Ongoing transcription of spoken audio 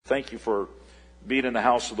Thank you for being in the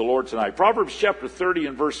house of the Lord tonight. Proverbs chapter 30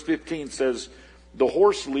 and verse 15 says, "The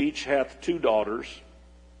horse leech hath two daughters,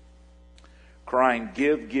 crying,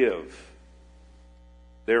 Give, give.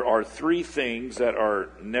 There are three things that are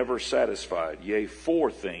never satisfied, yea,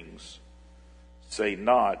 four things. Say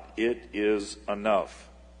not, it is enough."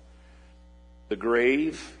 The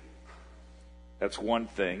grave, that's one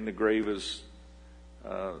thing. The grave is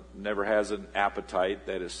never has an appetite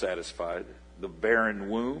that is satisfied. The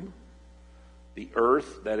barren womb, the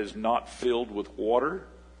earth that is not filled with water,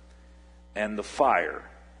 and the fire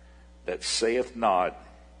that saith not,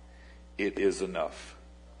 it is enough.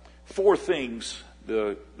 Four things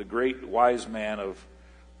the great wise man of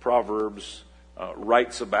Proverbs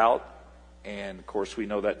writes about, and of course we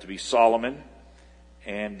know that to be Solomon,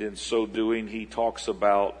 and in so doing he talks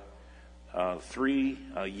about three,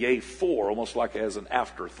 yea, four, almost like as an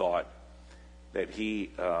afterthought, that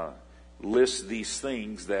he lists these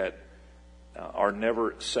things that are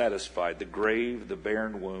never satisfied: the grave, the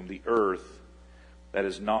barren womb, the earth that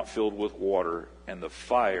is not filled with water, and the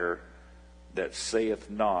fire that saith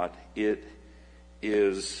not, it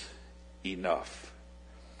is enough.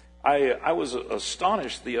 I was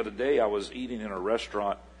astonished the other day. I was eating in a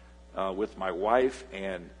restaurant with my wife,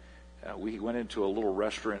 and we went into a little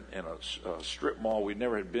restaurant in a strip mall we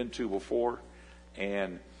never had been to before,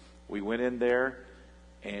 and we went in there,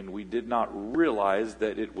 and we did not realize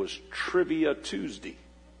that it was Trivia Tuesday.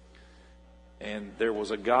 And there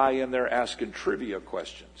was a guy in there asking trivia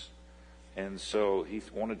questions. And so he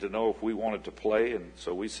wanted to know if we wanted to play, and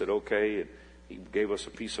so we said okay, and he gave us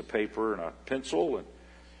a piece of paper and a pencil, and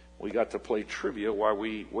we got to play trivia while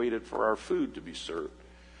we waited for our food to be served.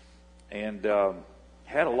 And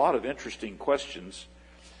had a lot of interesting questions,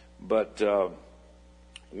 but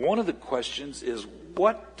one of the questions is,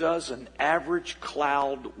 what does an average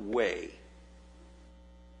cloud weigh?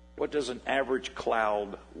 What does an average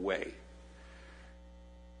cloud weigh?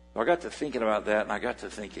 I got to thinking about that, and I got to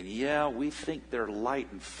thinking, yeah, we think they're light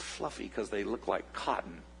and fluffy because they look like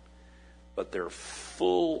cotton, but they're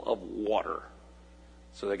full of water,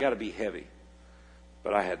 so they got to be heavy.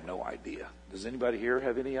 But I had no idea. Does anybody here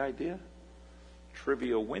have any idea?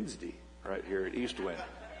 Trivia Wednesday right here at East Wind.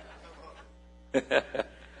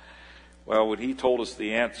 Well, when he told us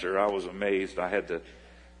the answer, I was amazed. I had to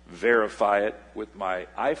verify it with my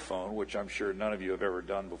iPhone, which I'm sure none of you have ever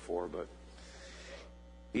done before, but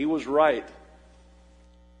he was right.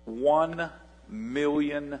 1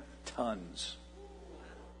 million tons.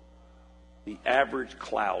 The average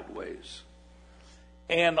cloud weighs.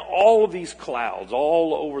 And all of these clouds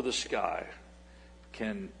all over the sky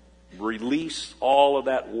can release all of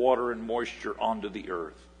that water and moisture onto the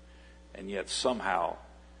earth. And yet somehow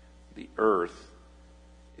the earth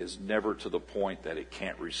is never to the point that it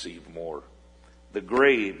can't receive more. The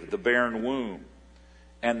grave, the barren womb,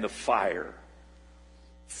 and the fire.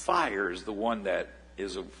 Fire is the one that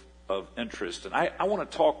is of interest. And I want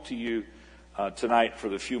to talk to you tonight for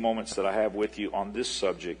the few moments that I have with you on this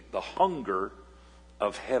subject, the hunger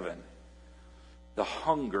of heaven. The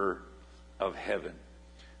hunger of heaven.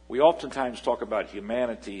 We oftentimes talk about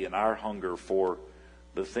humanity and our hunger for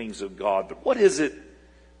the things of God, but what is it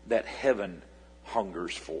that heaven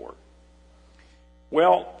hungers for?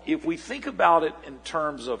 Well, if we think about it in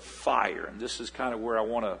terms of fire, and this is kind of where I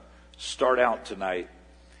want to start out tonight,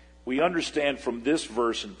 we understand from this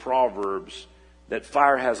verse in Proverbs that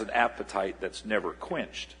fire has an appetite that's never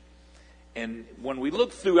quenched. And when we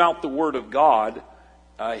look throughout the Word of God,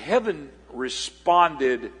 heaven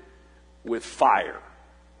responded with fire.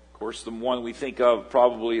 Of course, the one we think of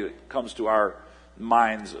probably that comes to our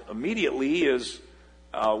minds immediately is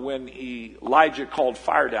when Elijah called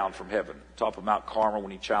fire down from heaven, top of Mount Carmel,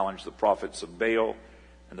 when he challenged the prophets of Baal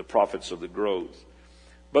and the prophets of the groves.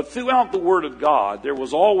 But throughout the Word of God, there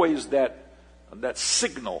was always that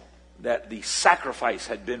signal that the sacrifice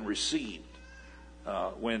had been received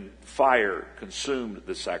when fire consumed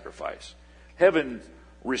the sacrifice. Heaven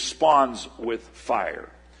responds with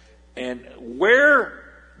fire. And where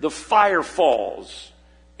the fire falls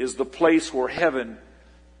is the place where heaven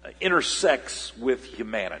intersects with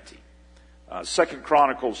humanity. 2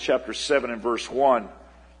 Chronicles chapter 7 and verse 1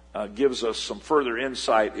 gives us some further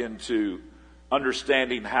insight into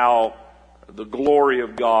understanding how the glory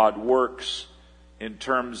of God works in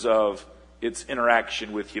terms of its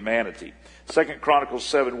interaction with humanity. 2 Chronicles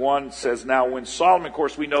 7:1 says, "Now when Solomon," of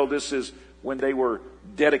course we know this is when they were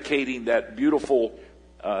dedicating that beautiful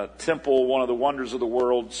temple, one of the wonders of the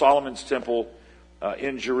world, Solomon's temple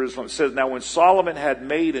in Jerusalem. It says, "Now when Solomon had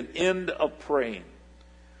made an end of praying,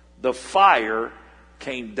 the fire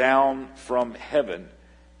came down from heaven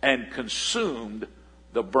and consumed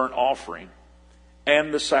the burnt offering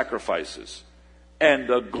and the sacrifices. And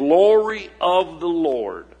the glory of the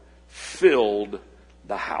Lord filled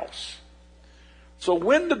the house. So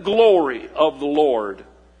when the glory of the Lord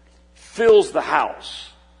fills the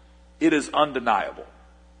house, it is undeniable.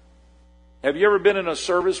 Have you ever been in a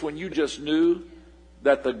service when you just knew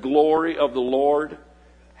that the glory of the Lord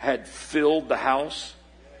had filled the house?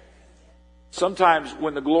 Sometimes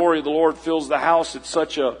when the glory of the Lord fills the house, it's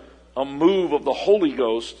such a move of the Holy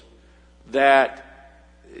Ghost that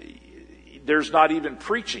there's not even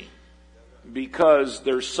preaching, because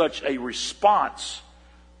there's such a response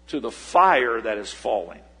to the fire that is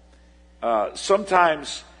falling.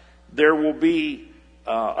 Sometimes there will be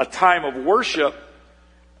a time of worship,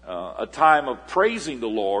 a time of praising the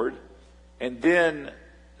Lord, and then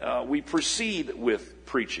we proceed with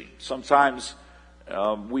preaching. Sometimes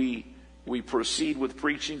we proceed with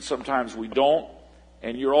preaching, sometimes we don't,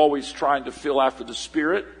 and you're always trying to feel after the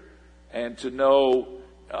Spirit and to know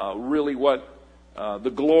really what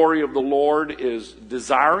the glory of the Lord is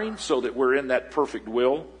desiring, so that we're in that perfect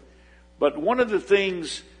will. But one of the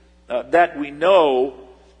things that we know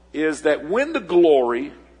is that when the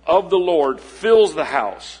glory of the Lord fills the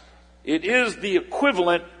house, it is the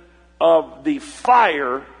equivalent of the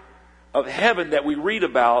fire of heaven that we read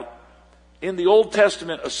about in the Old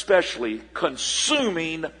Testament, especially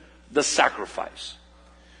consuming the sacrifice.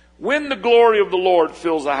 When the glory of the Lord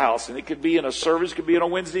fills a house, and it could be in a service, it could be on a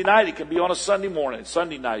Wednesday night, it could be on a Sunday morning,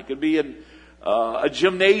 Sunday night, it could be in a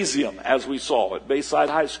gymnasium, as we saw at Bayside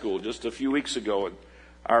High School just a few weeks ago in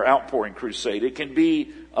our outpouring crusade. It can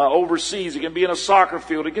be overseas, it can be in a soccer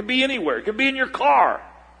field, it can be anywhere, it can be in your car.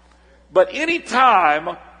 But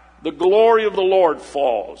anytime the glory of the Lord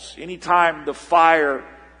falls, anytime the fire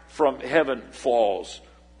from heaven falls,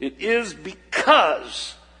 it is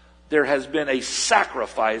because there has been a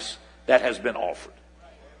sacrifice that has been offered.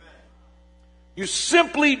 You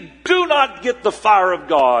simply do not get the fire of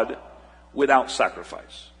God without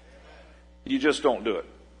sacrifice. You just don't do it.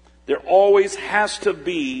 There always has to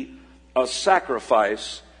be a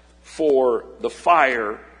sacrifice for the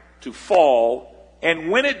fire to fall, and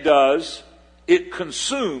when it does, it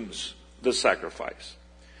consumes the sacrifice.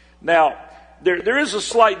 Now, there is a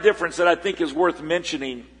slight difference that I think is worth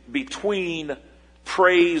mentioning between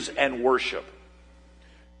praise and worship.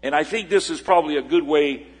 And I think this is probably a good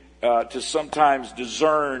way to sometimes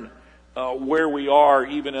discern where we are,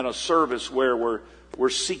 even in a service where we're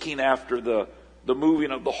seeking after the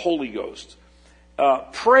moving of the Holy Ghost.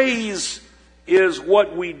 Praise is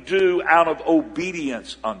what we do out of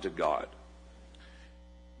obedience unto God.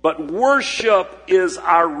 But worship is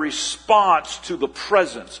our response to the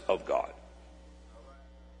presence of God.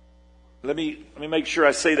 Let me make sure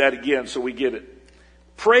I say that again so we get it.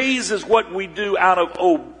 Praise is what we do out of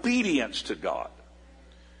obedience to God.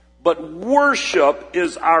 But worship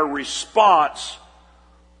is our response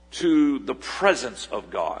to the presence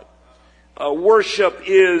of God. Worship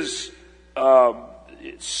is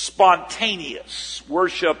spontaneous.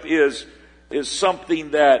 Worship is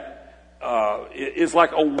something that is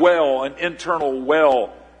like a well, an internal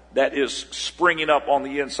well that is springing up on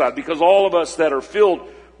the inside. Because all of us that are filled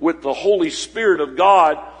with the Holy Spirit of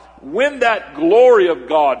God, when that glory of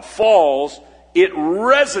God falls, it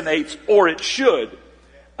resonates, or it should,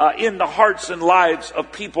 in the hearts and lives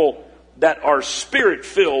of people that are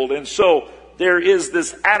Spirit-filled. And so there is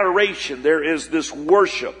this adoration, there is this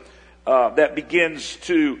worship that begins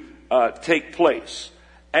to take place.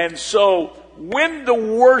 And so when the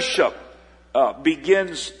worship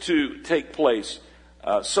begins to take place,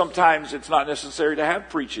 sometimes it's not necessary to have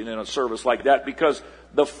preaching in a service like that, because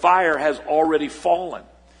the fire has already fallen,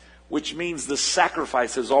 which means the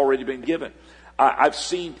sacrifice has already been given. I've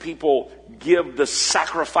seen people give the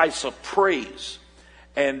sacrifice of praise,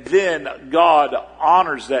 and then God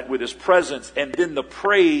honors that with His presence, and then the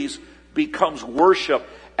praise becomes worship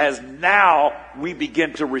as now we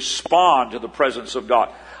begin to respond to the presence of God.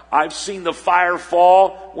 I've seen the fire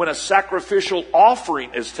fall when a sacrificial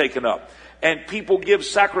offering is taken up, and people give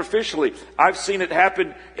sacrificially. I've seen it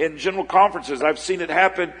happen in general conferences. I've seen it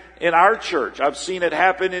happen in our church. I've seen it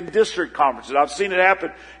happen in district conferences. I've seen it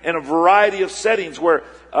happen in a variety of settings where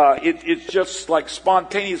it's just like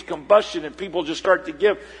spontaneous combustion, and people just start to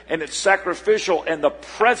give, and it's sacrificial, and the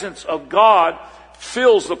presence of God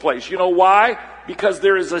fills the place. You know why? Because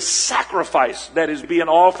there is a sacrifice that is being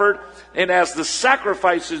offered, and as the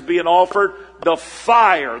sacrifice is being offered, the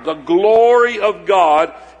fire, the glory of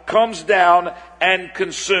God comes down and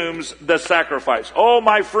consumes the sacrifice. Oh,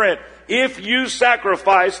 my friend, if you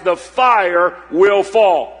sacrifice, the fire will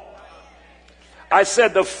fall. I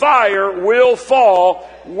said the fire will fall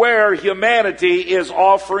where humanity is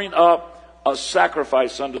offering up a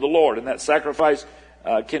sacrifice unto the Lord. And that sacrifice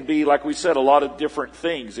can be, like we said, a lot of different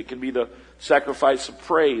things. It can be the sacrifice of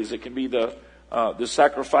praise. It can be the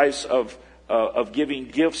sacrifice of giving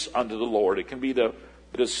gifts unto the Lord. It can be the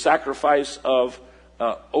sacrifice of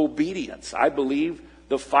obedience. I believe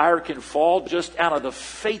the fire can fall just out of the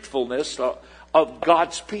faithfulness of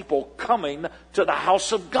God's people coming to the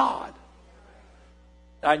house of God.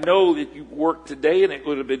 I know that you worked today and it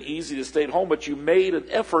would have been easy to stay at home, but you made an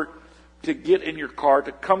effort to get in your car,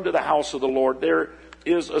 to come to the house of the Lord. There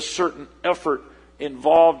is a certain effort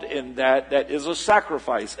involved in that. That is a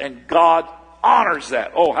sacrifice, and God honors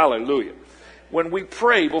that. Oh, hallelujah. When we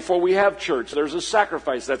pray before we have church, there's a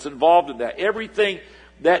sacrifice that's involved in that. Everything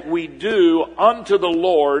that we do unto the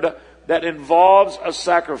Lord that involves a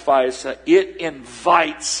sacrifice, it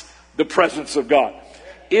invites the presence of God.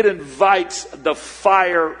 It invites the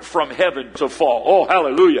fire from heaven to fall. Oh,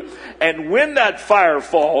 hallelujah. And when that fire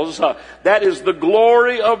falls, that is the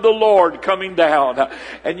glory of the Lord coming down.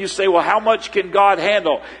 And you say, well, how much can God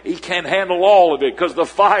handle? He can handle all of it, because the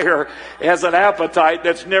fire has an appetite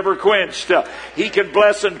that's never quenched. He can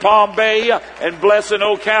bless in Palm Bay and bless in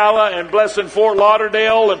Ocala and bless in Fort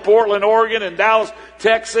Lauderdale and Portland, Oregon and Dallas,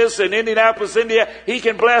 Texas and Indianapolis, India. He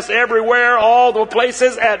can bless everywhere, all the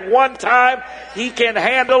places at one time. He can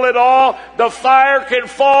handle it all. The fire can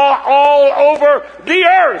fall all over the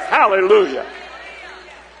earth. Hallelujah.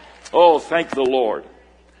 Oh, thank the Lord.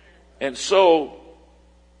 And so,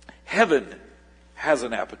 heaven has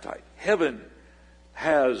an appetite. Heaven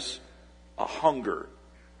has a hunger.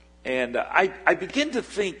 And I begin to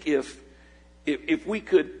think if we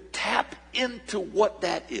could tap into what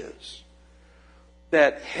that is,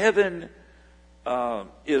 that heaven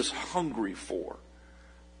is hungry for,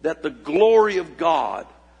 that the glory of God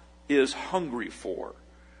is hungry for.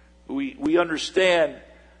 We understand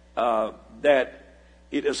that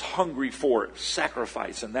it is hungry for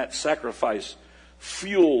sacrifice, and that sacrifice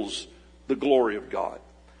fuels the glory of God.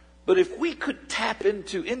 But if we could tap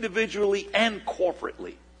into, individually and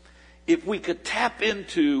corporately, if we could tap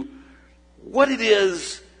into what it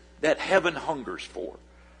is that heaven hungers for,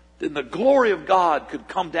 then the glory of God could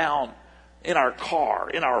come down in our car,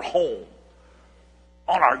 in our home,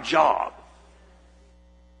 on our job,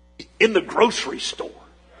 in the grocery store,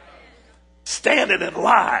 standing in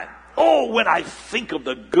line. Oh, when I think of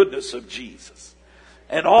the goodness of Jesus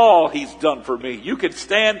and all He's done for me, you can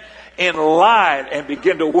stand in line and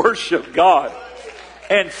begin to worship God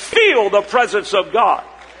and feel the presence of God.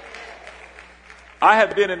 I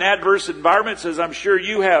have been in adverse environments, as I'm sure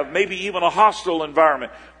you have, maybe even a hostile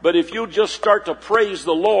environment. But if you just start to praise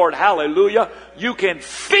the Lord, hallelujah, you can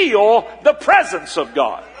feel the presence of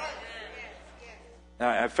God.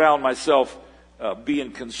 Now, I found myself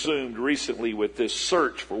being consumed recently with this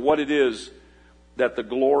search for what it is that the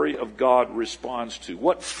glory of God responds to.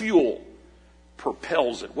 What fuel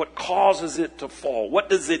propels it? What causes it to fall? What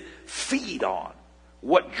does it feed on?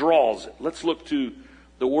 What draws it? Let's look to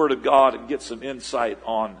the Word of God and get some insight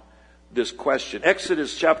on this question.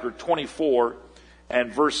 Exodus chapter 24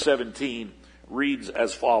 and verse 17 reads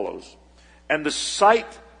as follows. And the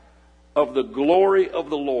sight of the glory of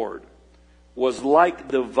the Lord was like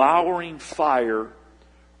devouring fire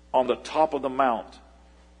on the top of the mount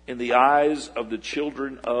in the eyes of the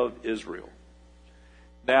children of Israel.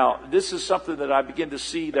 Now, this is something that I begin to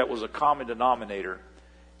see that was a common denominator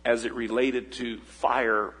as it related to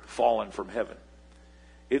fire falling from heaven.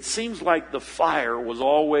 It seems like the fire was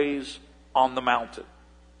always on the mountain.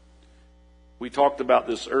 We talked about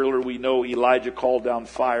this earlier. We know Elijah called down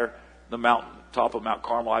fire, the mountain, top of Mount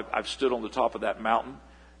Carmel. I've stood on the top of that mountain,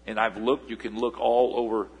 and I've looked. You can look all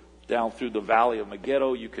over down through the valley of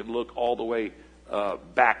Megiddo. You can look all the way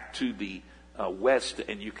back to the west,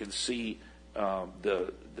 and you can see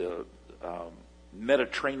the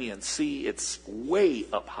Mediterranean Sea. It's way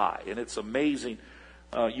up high, and it's amazing.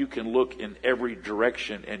 You can look in every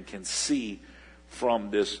direction and can see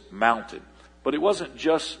from this mountain. But it wasn't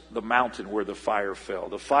just the mountain where the fire fell.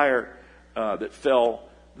 The fire that fell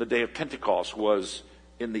the day of Pentecost was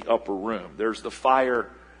in the upper room. There's the fire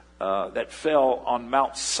that fell on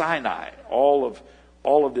Mount Sinai. All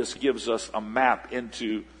of this gives us a map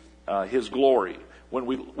into His glory. When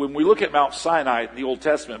we look at Mount Sinai in the Old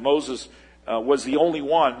Testament, Moses was the only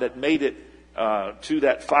one that made it to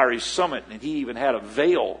that fiery summit, and he even had a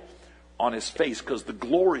veil on his face because the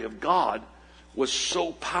glory of God was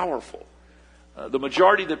so powerful. The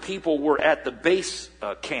majority of the people were at the base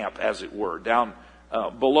camp, as it were, down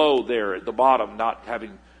below there at the bottom, not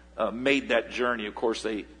having made that journey. Of course,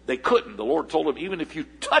 they couldn't. The Lord told them, even if you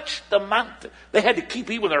touch the mountain, they had to keep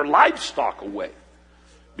even their livestock away.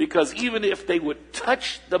 Because even if they would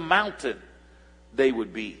touch the mountain, they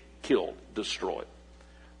would be killed, destroyed.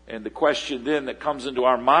 And the question then that comes into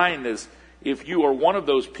our mind is, if you are one of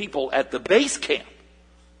those people at the base camp,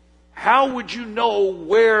 how would you know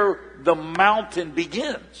where the mountain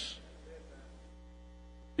begins?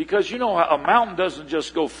 Because a mountain doesn't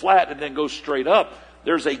just go flat and then go straight up.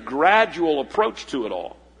 There's a gradual approach to it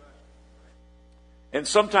all. And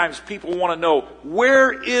sometimes people want to know,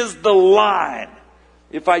 where is the line?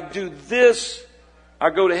 If I do this, I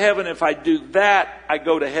go to heaven. If I do that, I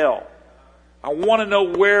go to hell. I want to know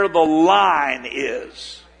where the line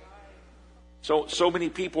is. So many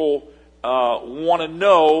people want to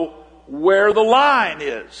know where the line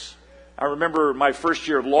is. I remember my first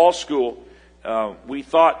year of law school, we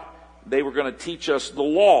thought they were going to teach us the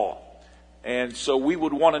law. And so we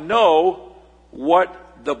would want to know what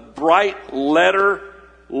the bright letter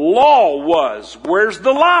law was. Where's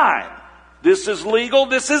the line? This is legal,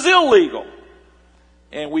 this is illegal.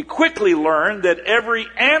 And we quickly learned that every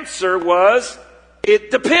answer was, it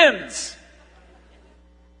depends.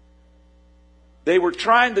 They were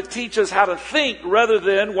trying to teach us how to think rather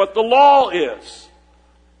than what the law is.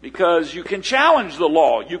 Because you can challenge the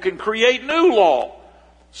law. You can create new law.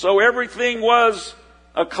 So everything was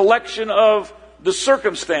a collection of the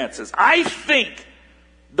circumstances. I think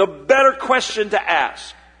the better question to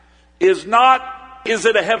ask is not, is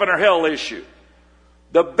it a heaven or hell issue?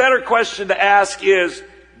 The better question to ask is,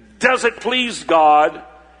 does it please God?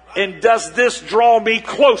 And does this draw me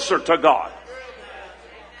closer to God?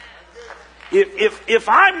 If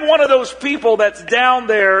I'm one of those people that's down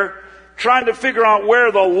there trying to figure out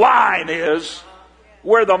where the line is,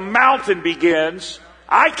 where the mountain begins,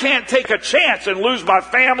 I can't take a chance and lose my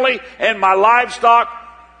family and my livestock.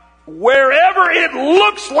 Wherever it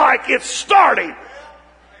looks like it's starting,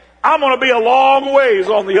 I'm going to be a long ways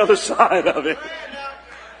on the other side of it.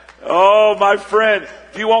 Oh, my friend,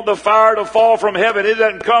 if you want the fire to fall from heaven, it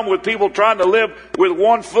doesn't come with people trying to live with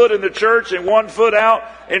one foot in the church and one foot out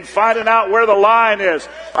and finding out where the line is.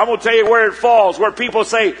 I'm going to tell you where it falls, where people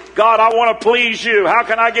say, God, I want to please you. How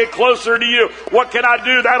can I get closer to you? What can I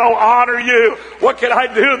do that'll honor you? What can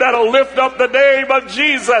I do that'll lift up the name of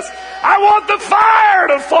Jesus? I want the fire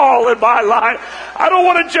to fall in my life. I don't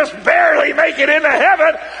want to just barely make it into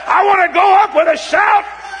heaven. I want to go up with a shout.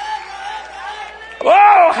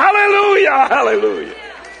 Oh, hallelujah, hallelujah.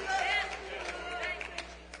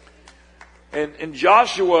 And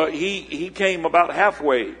Joshua, he came about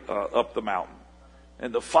halfway up the mountain.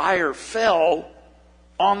 And the fire fell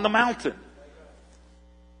on the mountain.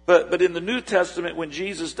 But in the New Testament, when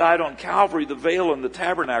Jesus died on Calvary, the veil in the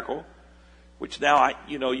tabernacle, which now,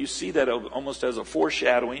 you see that almost as a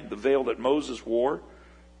foreshadowing, the veil that Moses wore,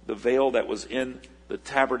 the veil that was in the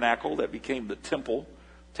tabernacle that became the temple.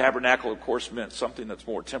 Tabernacle, of course, meant something that's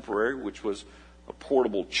more temporary, which was a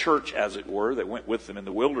portable church, as it were, that went with them in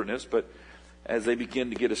the wilderness. But as they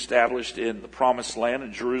begin to get established in the Promised Land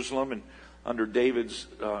in Jerusalem and under David's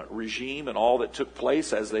regime and all that took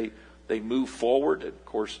place as they moved forward, and of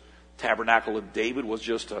course, Tabernacle of David was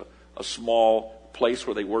just a small place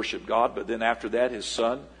where they worshiped God. But then after that, his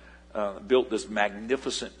son built this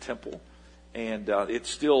magnificent temple, and it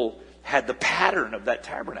still had the pattern of that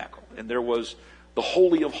tabernacle. And there was the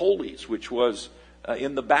Holy of Holies, which was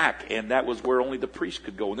in the back, and that was where only the priest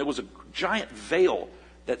could go. And there was a giant veil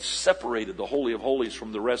that separated the Holy of Holies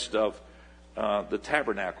from the rest of the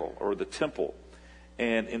tabernacle or the temple.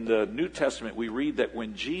 And in the New Testament, we read that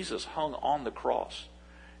when Jesus hung on the cross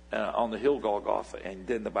on the hill Golgotha, and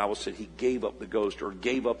then the Bible said he gave up the ghost or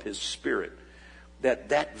gave up his spirit,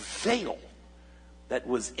 that veil that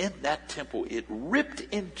was in that temple, it ripped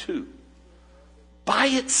in two by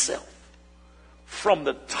itself, from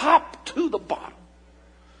the top to the bottom.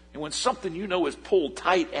 And when something is pulled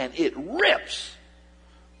tight and it rips,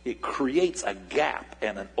 it creates a gap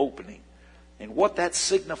and an opening. And what that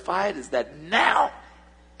signified is that now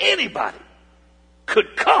anybody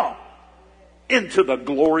could come into the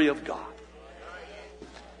glory of God.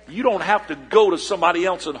 You don't have to go to somebody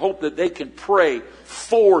else and hope that they can pray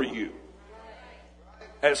for you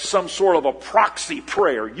as some sort of a proxy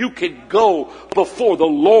prayer. You can go before the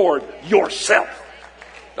Lord yourself.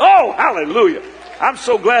 Oh, hallelujah. I'm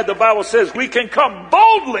so glad the Bible says we can come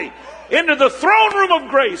boldly into the throne room of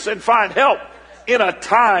grace and find help in a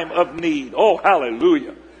time of need. Oh,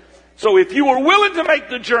 hallelujah. So if you were willing to make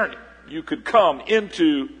the journey, you could come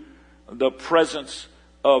into the presence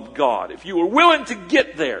of God. If you were willing to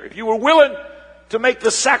get there, if you were willing to make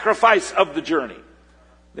the sacrifice of the journey,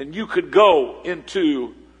 then you could go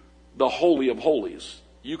into the Holy of Holies.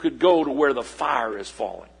 You could go to where the fire is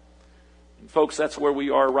falling. And folks, that's where we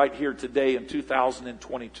are right here today in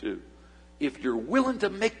 2022. If you're willing to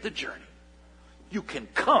make the journey, you can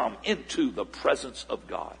come into the presence of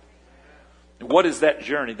God. And what is that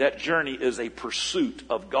journey? That journey is a pursuit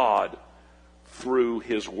of God through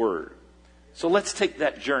His Word. So let's take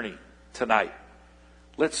that journey tonight.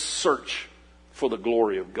 Let's search for the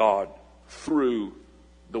glory of God through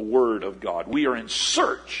the Word of God. We are in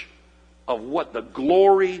search of what the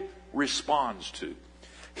glory responds to.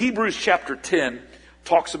 Hebrews chapter 10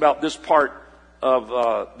 talks about this part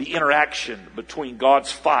of the interaction between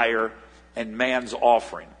God's fire and man's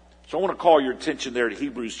offering. So I want to call your attention there to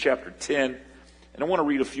Hebrews chapter 10. And I want to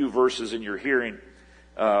read a few verses in your hearing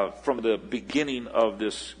from the beginning of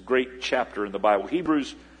this great chapter in the Bible.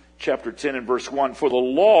 Hebrews chapter 10 and verse 1. For the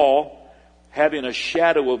law, having a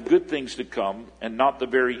shadow of good things to come, and not the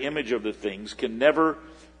very image of the things, can never,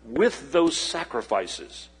 with those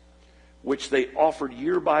sacrifices which they offered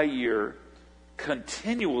year by year,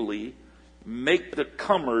 continually make the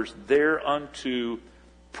comers thereunto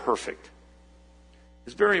perfect.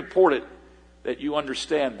 It's very important that you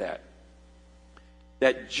understand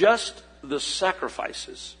that just the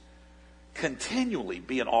sacrifices continually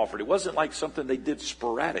being offered, it wasn't like something they did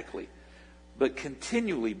sporadically, but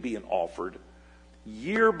continually being offered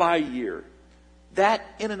year by year, that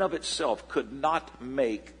in and of itself could not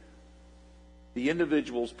make the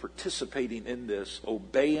individuals participating in this,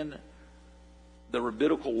 obeying the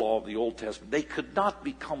rabbinical law of the Old Testament, they could not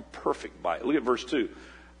become perfect by it. Look at verse 2.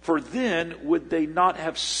 For then would they not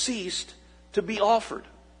have ceased to be offered.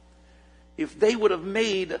 If they would have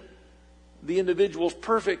made the individuals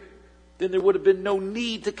perfect, then there would have been no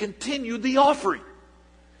need to continue the offering.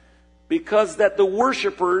 Because that the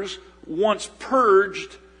worshipers, once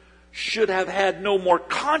purged, should have had no more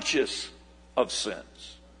conscience of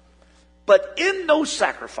sins. But in those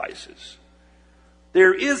sacrifices,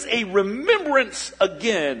 there is a remembrance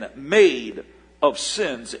again made of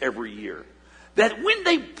sins every year. That when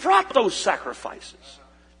they brought those sacrifices,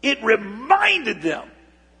 it reminded them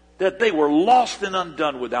that they were lost and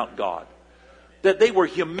undone without God. That they were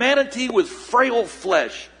humanity with frail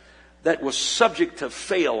flesh that was subject to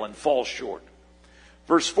fail and fall short.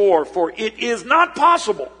 Verse 4, for it is not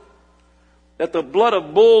possible that the blood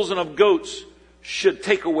of bulls and of goats should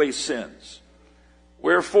take away sins.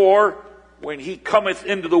 Wherefore, when he cometh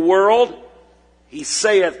into the world, he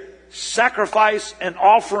saith, sacrifice and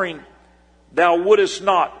offering thou wouldest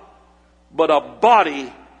not, but a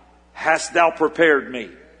body hast thou prepared me.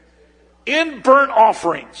 In burnt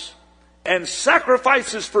offerings and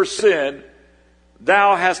sacrifices for sin,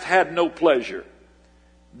 thou hast had no pleasure.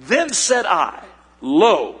 Then said I,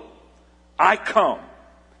 lo, I come.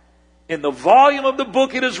 In the volume of the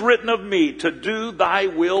book it is written of me, to do thy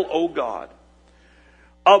will, O God.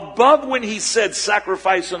 Above when he said,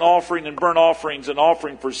 sacrifice and offering and burnt offerings and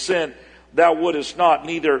offering for sin, thou wouldest not,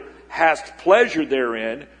 neither hast pleasure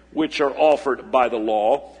therein, which are offered by the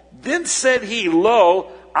law. Then said he,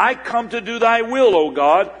 lo, I come to do thy will, O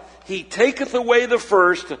God. He taketh away the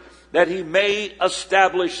first, that he may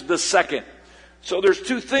establish the second. So there's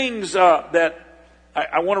two things that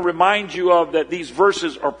I want to remind you of that these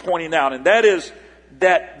verses are pointing out. And that is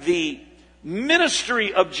that the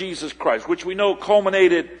ministry of Jesus Christ, which we know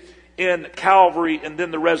culminated in Calvary and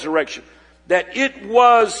then the resurrection, that it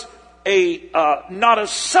was not a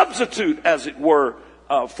substitute, as it were,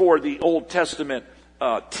 for the Old Testament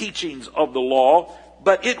teachings of the law,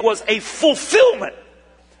 but it was a fulfillment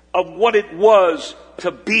of what it was to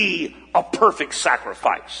be a perfect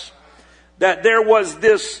sacrifice. That there was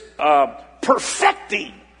this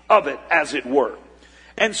perfecting of it, as it were.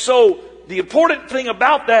 And so the important thing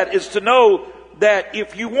about that is to know that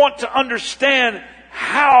if you want to understand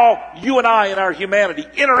how you and I in our humanity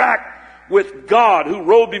interact with God, who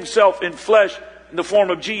robed himself in flesh in the form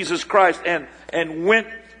of Jesus Christ and went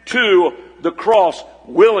to the cross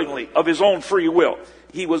willingly of his own free will.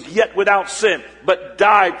 He was yet without sin, but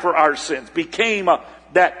died for our sins, became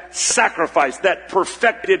that sacrifice, that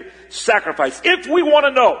perfected sacrifice. If we want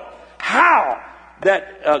to know how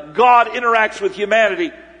that God interacts with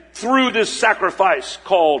humanity through this sacrifice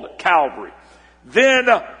called Calvary, then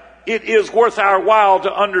it is worth our while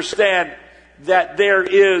to understand that there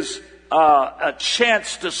is a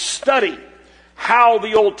chance to study how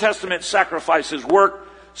the Old Testament sacrifices work,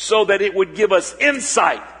 so that it would give us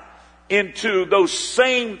insight into those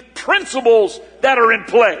same principles that are in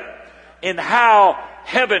play in how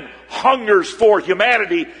heaven hungers for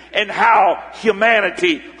humanity and how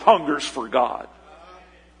humanity hungers for God.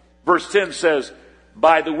 Verse 10 says,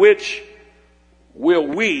 by the which will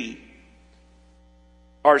we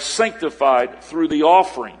are sanctified through the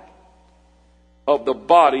offering of the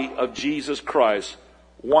body of Jesus Christ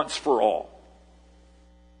once for all.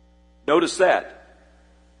 Notice that.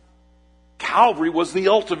 Calvary was the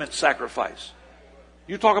ultimate sacrifice.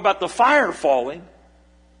 You talk about the fire falling.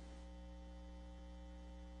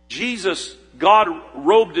 Jesus, God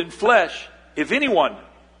robed in flesh, if anyone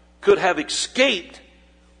could have escaped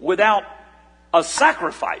without a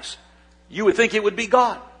sacrifice, you would think it would be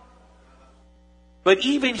God. But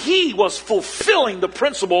even He was fulfilling the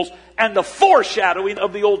principles and the foreshadowing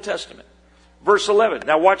of the Old Testament. Verse 11.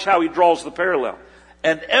 Now watch how he draws the parallel.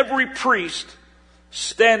 And every priest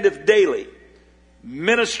standeth daily,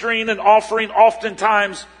 ministering and offering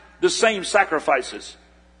oftentimes the same sacrifices,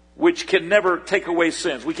 which can never take away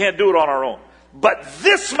sins. We can't do it on our own. But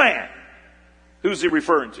this man, who's he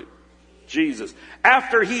referring to? Jesus.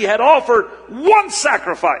 After he had offered one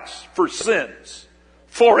sacrifice for sins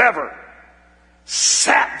forever,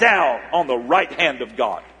 sat down on the right hand of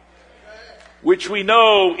God, which we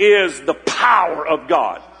know is the power of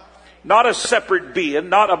God. Not a separate being,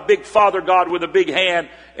 not a big Father God with a big hand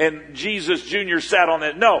and Jesus Jr. sat on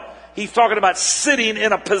it. No, he's talking about sitting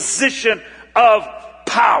in a position of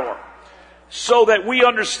power. So that we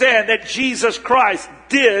understand that Jesus Christ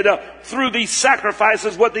did through these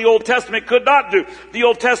sacrifices what the Old Testament could not do. The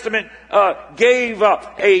Old Testament gave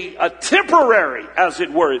a temporary, as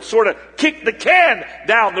it were. It sort of kicked the can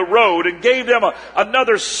down the road and gave them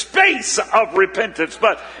another space of repentance.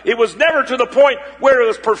 But it was never to the point where it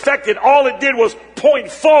was perfected. All it did was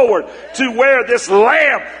point forward to where this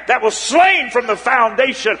Lamb that was slain from the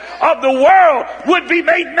foundation of the world would be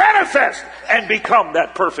made manifest and become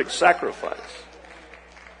that perfect sacrifice.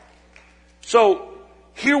 So,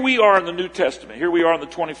 here we are in the New Testament. Here we are in the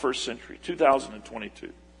 21st century,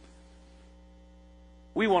 2022.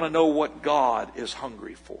 We want to know what God is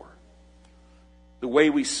hungry for. The way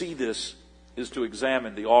we see this is to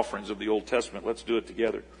examine the offerings of the Old Testament. Let's do it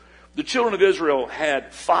together. The children of Israel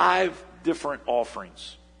had 5 different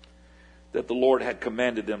offerings that the Lord had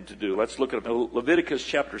commanded them to do. Let's look at them. Leviticus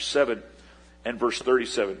chapter 7 and verse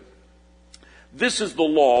 37. This is the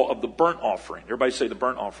law of the burnt offering. Everybody say the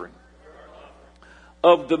burnt offering.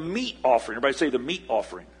 Of the meat offering. Everybody say the meat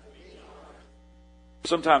offering.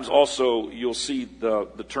 Sometimes also you'll see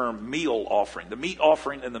the term meal offering. The meat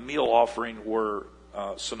offering and the meal offering were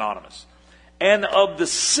synonymous. And of the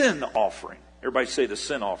sin offering. Everybody say the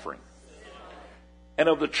sin offering. And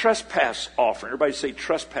of the trespass offering. Everybody say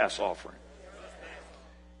trespass offering.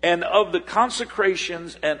 And of the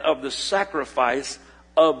consecrations and of the sacrifice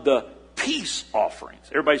of the peace offerings.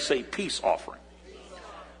 Everybody say peace offering.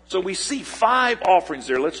 So we see 5 offerings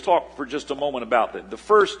there. Let's talk for just a moment about that. The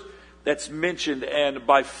first that's mentioned, and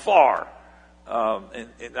by far,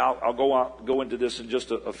 and I'll go into this in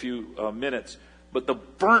just a few minutes, but the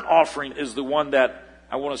burnt offering is the one that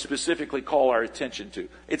I want to specifically call our attention to.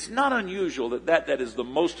 It's not unusual that is the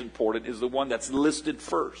most important is the one that's listed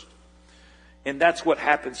first. And that's what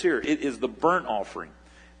happens here. It is the burnt offering.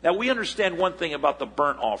 Now we understand one thing about the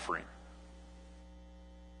burnt offering.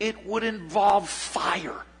 It would involve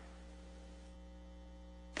fire.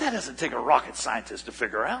 That doesn't take a rocket scientist to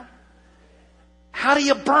figure out. How do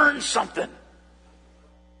you burn something?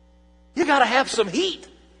 You got to have some heat.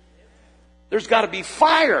 There's got to be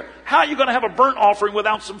fire. How are you going to have a burnt offering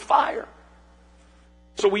without some fire?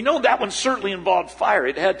 So we know that one certainly involved fire.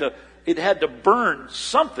 It had to burn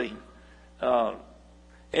something.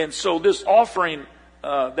 And so this offering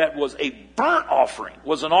that was a burnt offering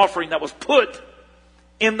was an offering that was put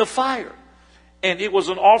in the fire. And it was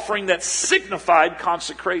an offering that signified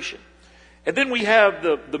consecration. And then we have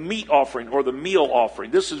the meat offering or the meal offering.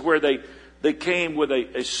 This is where they came with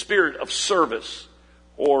a spirit of service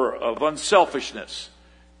or of unselfishness.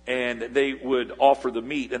 And they would offer the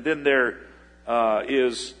meat. And then there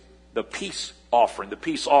is the peace offering. The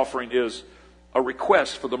peace offering is a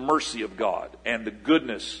request for the mercy of God and the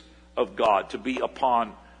goodness of God to be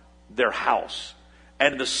upon their house.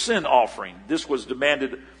 And the sin offering, this was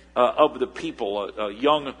demanded of the people, a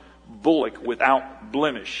young bullock without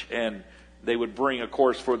blemish, and they would bring, of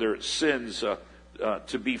course, for their sins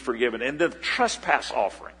to be forgiven. And the trespass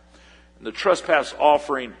offering. And the trespass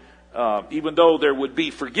offering, even though there would be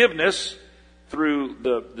forgiveness through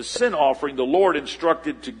the sin offering, the Lord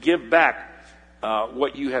instructed to give back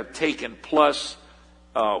what you have taken plus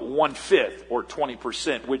 1/5 or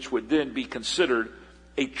 20%, which would then be considered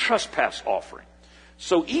a trespass offering.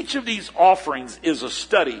 So each of these offerings is a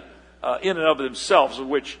study in and of themselves, of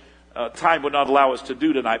which time would not allow us to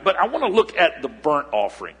do tonight. But I want to look at the burnt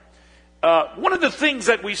offering. One of the things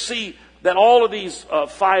that we see that all of these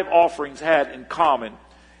 5 offerings had in common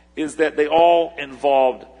is that they all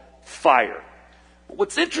involved fire.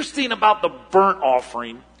 What's interesting about the burnt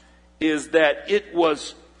offering is that it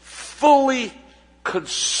was fully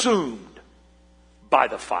consumed by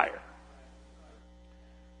the fire.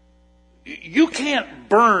 You can't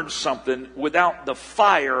burn something without the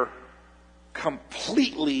fire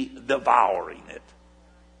completely devouring it.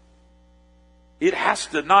 It has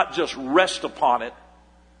to not just rest upon it,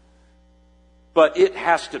 but it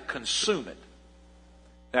has to consume it.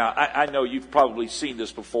 Now, I know you've probably seen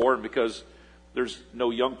this before, and because there's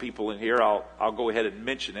no young people in here, I'll go ahead and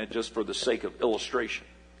mention it just for the sake of illustration.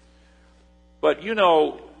 But you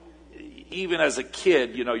know, even as a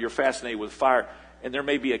kid, you know, you're fascinated with fire, and there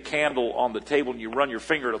may be a candle on the table, and you run your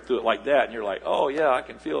finger through it like that, and you're like, oh yeah, I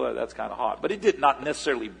can feel that, that's kind of hot. But it did not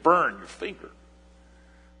necessarily burn your finger.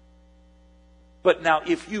 But now,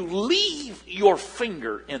 if you leave your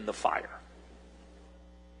finger in the fire,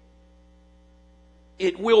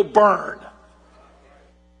 it will burn.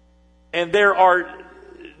 And there are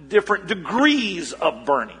different degrees of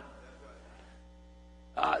burning.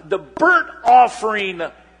 The burnt offering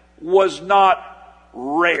was not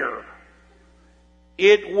rare.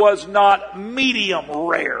 It was not medium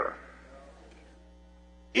rare.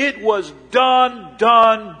 It was done,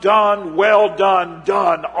 well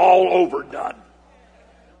done, all over done.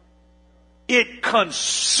 It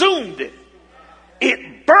consumed it.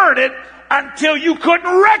 It burned it until you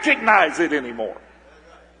couldn't recognize it anymore.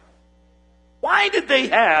 Why did they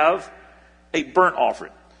have a burnt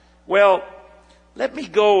offering? Well, let me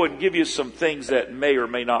go and give you some things that may or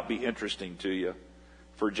may not be interesting to you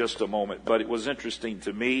for just a moment. But it was interesting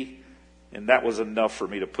to me, and that was enough for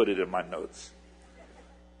me to put it in my notes.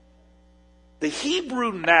 The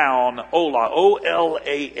Hebrew noun olah,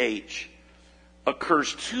 O-L-A-H,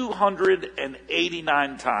 occurs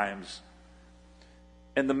 289 times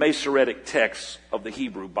in the Masoretic text of the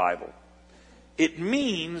Hebrew Bible. It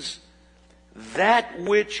means that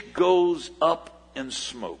which goes up in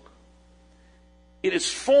smoke. It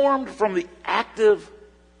is formed from the active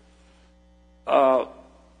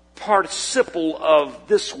participle of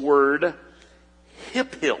this word,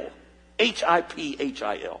 hiphil,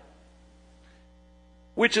 H-I-P-H-I-L,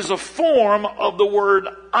 which is a form of the word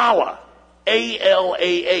Allah,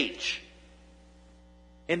 A-L-A-H.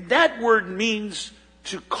 And that word means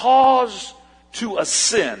to cause to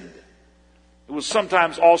ascend. It was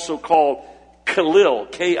sometimes also called Khalil,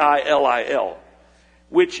 K-I-L-I-L,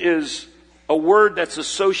 which is a word that's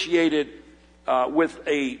associated with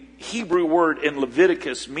a Hebrew word in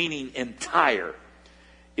Leviticus meaning entire.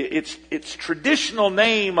 Its traditional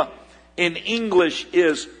name in English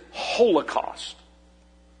is Holocaust.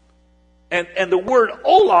 And the word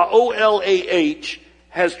olah, O-L-A-H,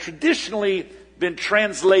 has traditionally been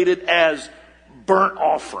translated as burnt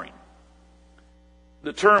offering.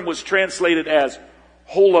 The term was translated as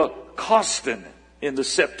holocauston in the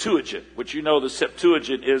Septuagint, which you know the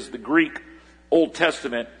Septuagint is the Greek Old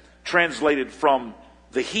Testament translated from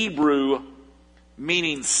the Hebrew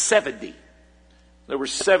meaning 70. There were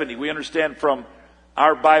 70. We understand from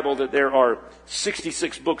our Bible that there are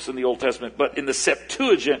 66 books in the Old Testament, but in the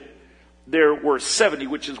Septuagint there were 70,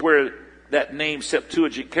 which is where that name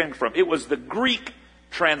Septuagint came from. It was the Greek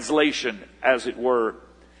translation, as it were,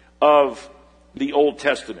 of the Old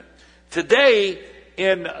Testament. Today,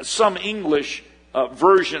 in some English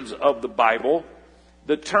versions of the Bible,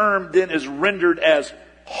 the term then is rendered as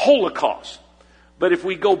Holocaust. But if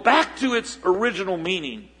we go back to its original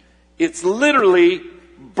meaning, it's literally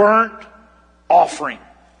burnt offering.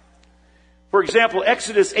 For example,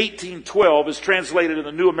 Exodus 18:12 is translated in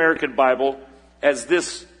the New American Bible as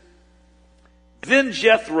this: Then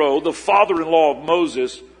Jethro, the father-in-law of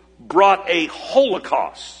Moses, brought a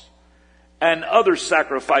holocaust and other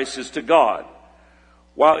sacrifices to God.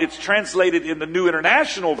 While it's translated in the New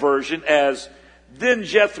International Version as, Then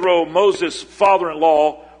Jethro, Moses'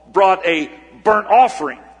 father-in-law, brought a burnt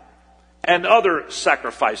offering and other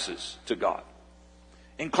sacrifices to God.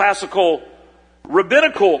 In classical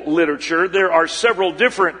rabbinical literature, there are several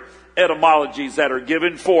different etymologies that are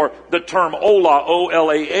given for the term olah,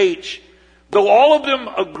 O-L-A-H, though all of them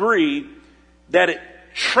agree that it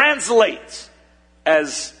translates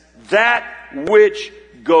as that which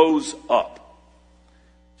goes up.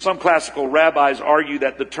 Some classical rabbis argue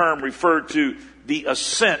that the term referred to the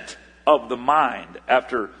ascent of the mind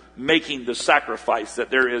after making the sacrifice, that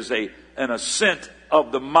there is an ascent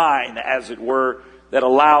of the mind, as it were, that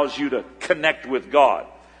allows you to connect with God.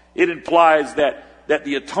 It implies that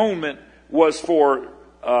the atonement was for,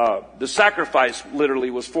 the sacrifice literally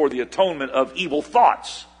was for the atonement of evil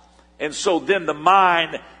thoughts. And so then the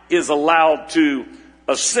mind is allowed to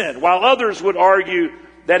ascend. While others would argue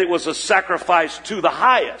that it was a sacrifice to the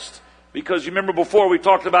highest. Because you remember before we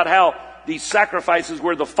talked about how these sacrifices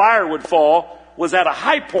where the fire would fall was at a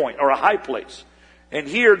high point or a high place. And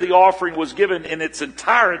here the offering was given in its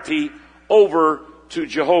entirety over to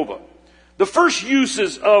Jehovah. The first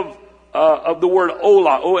uses of the word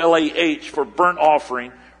olah, O-L-A-H, for burnt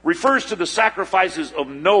offering refers to the sacrifices of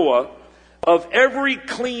Noah of every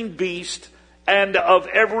clean beast and of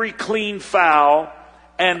every clean fowl,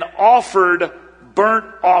 and offered burnt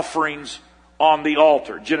offerings on the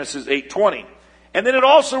altar. Genesis 8:20. And then it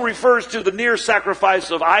also refers to the near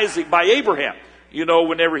sacrifice of Isaac by Abraham. You know,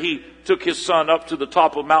 whenever he took his son up to the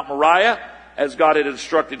top of Mount Moriah, as God had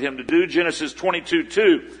instructed him to do. Genesis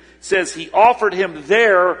 22:2 says he offered him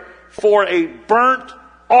there for a burnt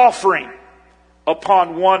offering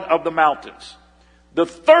upon one of the mountains. The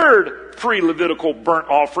third pre-Levitical burnt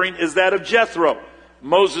offering is that of Jethro,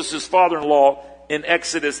 Moses' father-in-law, in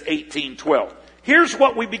Exodus 18:12. Here's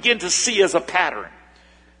what we begin to see as a pattern.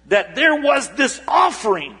 That there was this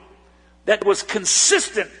offering that was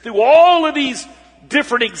consistent through all of these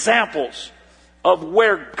different examples of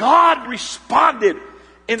where God responded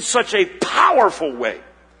in such a powerful way.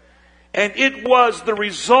 And it was the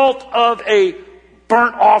result of a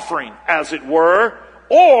burnt offering, as it were,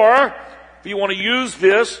 or, if you want to use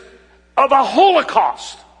this, of a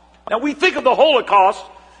Holocaust. Now we think of the Holocaust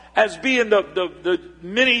as being the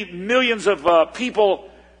many millions of people.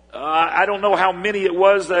 I don't know how many it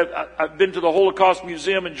was. I've been to the Holocaust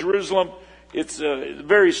Museum in Jerusalem. It's a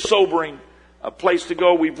very sobering place to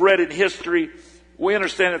go. We've read in history. We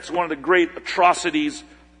understand it's one of the great atrocities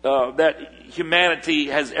that humanity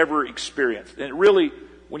has ever experienced. And it really,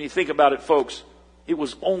 when you think about it, folks, it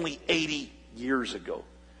was only 80 years ago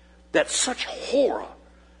that such horror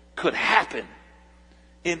could happen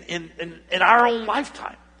in our own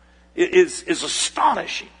lifetime. It is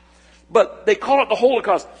astonishing. But they call it the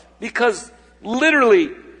Holocaust because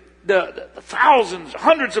literally the thousands,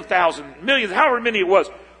 hundreds of thousands, millions, however many it was,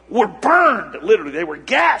 were burned. Literally, they were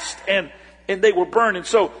gassed and they were burned. And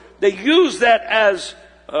so they use that as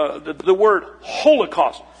the word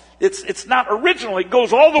Holocaust. It's not original. It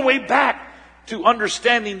goes all the way back to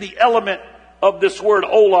understanding the element of this word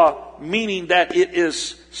olah, meaning that it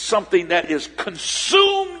is something that is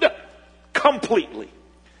consumed completely.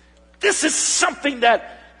 This is something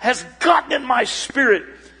that has gotten in my spirit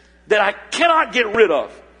that I cannot get rid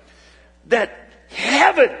of. That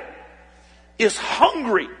heaven is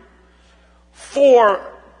hungry for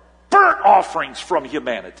burnt offerings from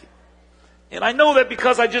humanity. And I know that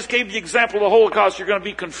because I just gave the example of the Holocaust, you're going to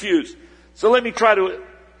be confused. So let me try to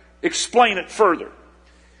explain it further.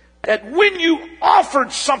 That when you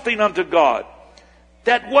offered something unto God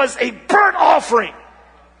that was a burnt offering,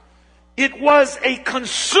 it was a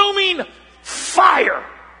consuming fire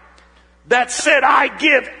that said, I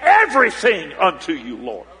give everything unto you,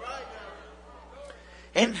 Lord.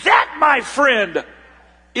 And that, my friend,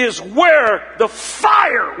 is where the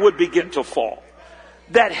fire would begin to fall.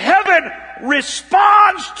 That heaven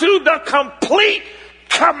responds to the complete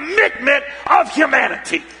commitment of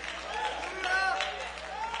humanity.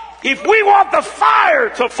 If we want the fire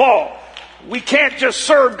to fall, we can't just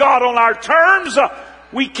serve God on our terms.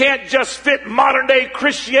 We can't just fit modern day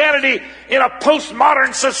Christianity in a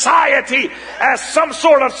postmodern society as some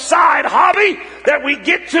sort of side hobby that we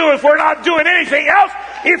get to if we're not doing anything else.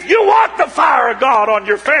 If you want the fire of God on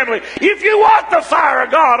your family, if you want the fire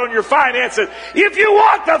of God on your finances, if you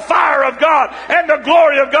want the fire of God and the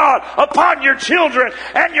glory of God upon your children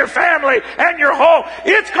and your family and your home,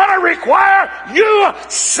 it's going to require you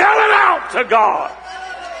selling out to God.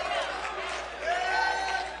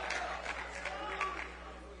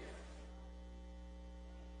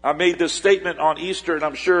 I made this statement on Easter, and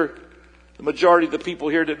I'm sure the majority of the people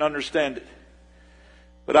here didn't understand it.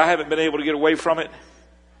 But I haven't been able to get away from it.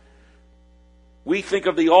 We think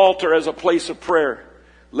of the altar as a place of prayer.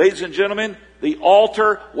 Ladies and gentlemen, the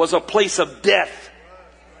altar was a place of death.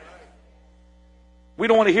 We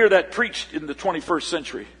don't want to hear that preached in the 21st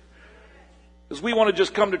century. Because we want to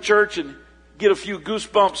just come to church and get a few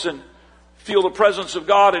goosebumps and feel the presence of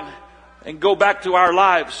God and go back to our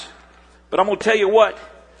lives. But I'm going to tell you what.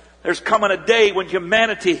 There's coming a day when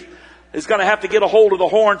humanity is going to have to get a hold of the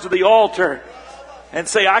horns of the altar and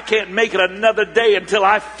say, I can't make it another day until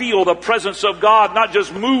I feel the presence of God not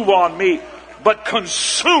just move on me, but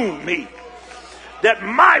consume me. That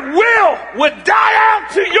my will would die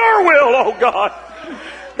out to your will, oh God.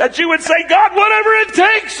 That you would say, God, whatever it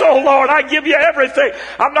takes, oh Lord, I give you everything.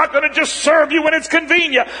 I'm not going to just serve you when it's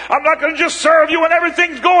convenient. I'm not going to just serve you when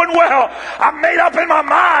everything's going well. I'm made up in my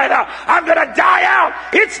mind. I'm going to die out.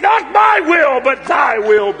 It's not my will, but thy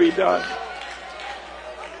will be done.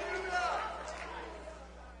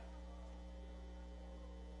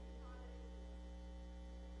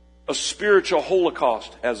 a spiritual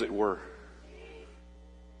holocaust, as it were.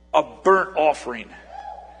 A burnt offering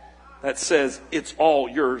that says, it's all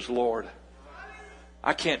yours, Lord.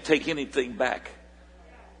 I can't take anything back.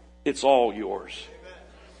 It's all yours.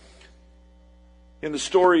 In the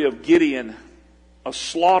story of Gideon, a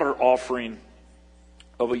slaughter offering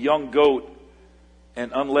of a young goat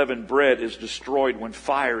and unleavened bread is destroyed when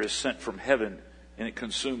fire is sent from heaven and it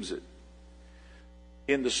consumes it.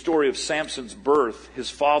 In the story of Samson's birth, his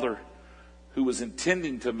father, who was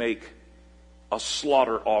intending to make a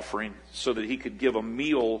slaughter offering so that he could give a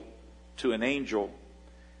meal to an angel,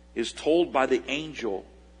 is told by the angel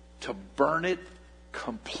to burn it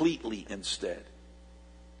completely instead.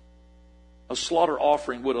 A slaughter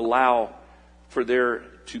offering would allow for there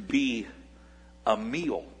to be a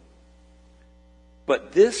meal.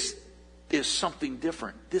 But this is something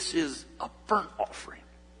different. This is a burnt offering.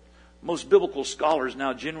 Most biblical scholars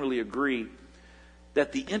now generally agree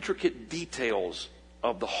that the intricate details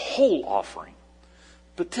of the whole offering,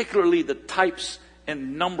 particularly the types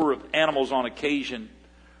and number of animals on occasion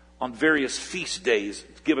on various feast days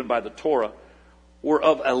given by the Torah, were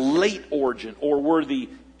of a late origin, or were the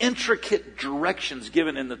intricate directions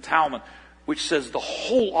given in the Talmud, which says the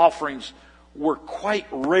whole offerings were quite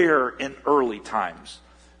rare in early times.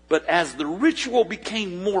 But as the ritual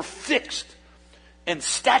became more fixed and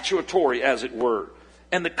statutory, as it were,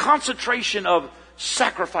 and the concentration of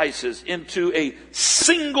sacrifices into a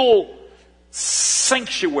single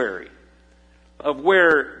sanctuary of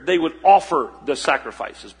where they would offer the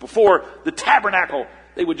sacrifices. Before the tabernacle,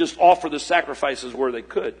 they would just offer the sacrifices where they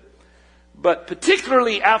could. But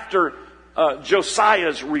particularly after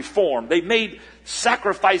Josiah's reform, they made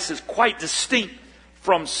sacrifices quite distinct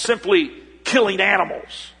from simply killing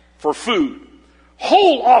animals for food.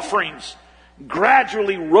 Whole offerings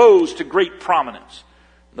gradually rose to great prominence.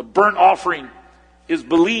 The burnt offering is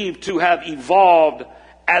believed to have evolved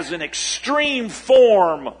as an extreme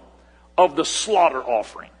form of the slaughter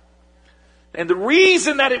offering. And the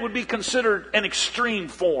reason that it would be considered an extreme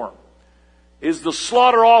form is the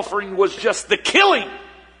slaughter offering was just the killing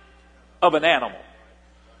of an animal.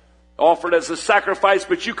 Offered as a sacrifice,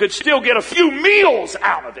 but you could still get a few meals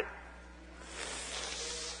out of it.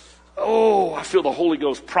 Oh, I feel the Holy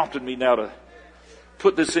Ghost prompted me now to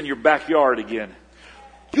put this in your backyard again.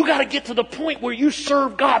 You got to get to the point where you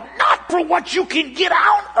serve God not for what you can get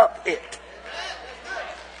out of it.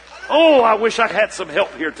 Oh, I wish I had some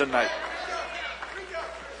help here tonight.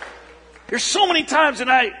 There's so many times, and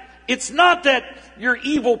it's not that you're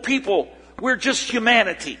evil people, we're just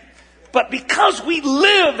humanity. But because we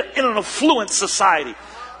live in an affluent society,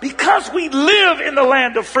 because we live in the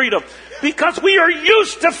land of freedom, because we are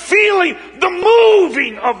used to feeling the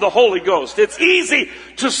moving of the Holy Ghost, it's easy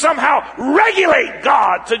to somehow regulate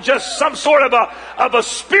God to just some sort of a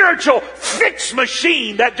spiritual fix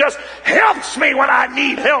machine that just helps me when I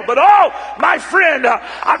need help. But oh, my friend,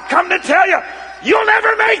 I've come to tell you, you'll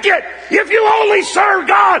never make it if you only serve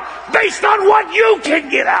God based on what you can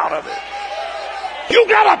get out of it. You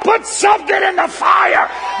got to put something in the fire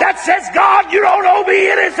that says, God, you don't owe me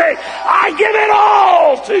anything. I give it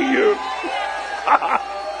all to you.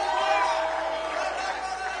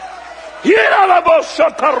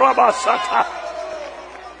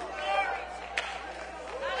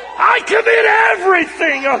 I commit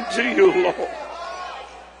everything unto you, Lord.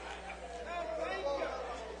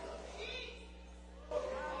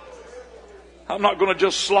 I'm not going to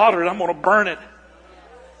just slaughter it. I'm going to burn it.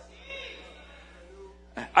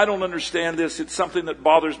 I don't understand this. It's something that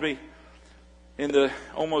bothers me. In the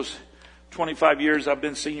almost 25 years I've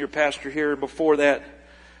been senior pastor here, and before that,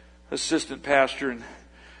 assistant pastor and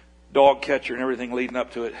dog catcher and everything leading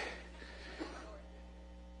up to it.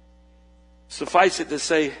 Suffice it to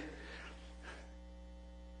say,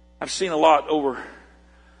 I've seen a lot over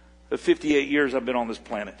the 58 years I've been on this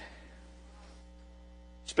planet,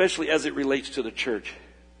 especially as it relates to the church.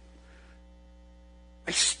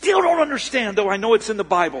 I still don't understand, though I know it's in the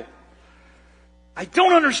Bible. I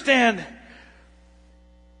don't understand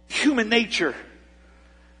human nature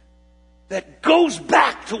that goes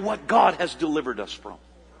back to what God has delivered us from.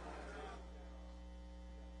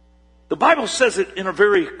 The Bible says it in a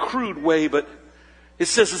very crude way, but it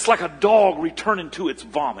says it's like a dog returning to its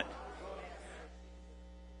vomit.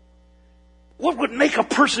 What would make a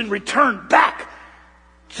person return back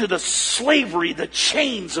to the slavery, the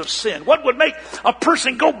chains of sin? What would make a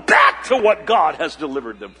person go back to what God has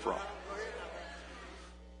delivered them from?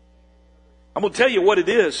 I'm going to tell you what it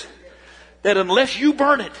is. That unless you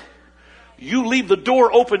burn it, you leave the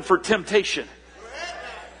door open for temptation.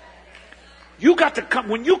 You got to come,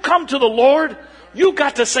 when you come to the Lord, you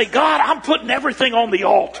got to say, God, I'm putting everything on the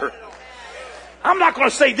altar. I'm not going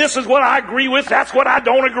to say this is what I agree with, that's what I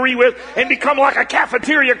don't agree with, and become like a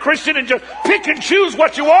cafeteria Christian and just pick and choose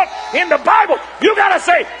what you want in the Bible. You got to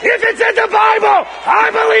say, if it's in the Bible, I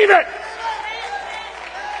believe it.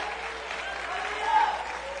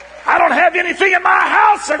 I don't have anything in my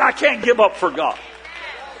house that I can't give up for God.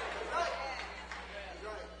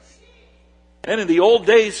 And in the old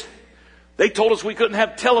days, they told us we couldn't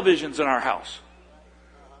have televisions in our house.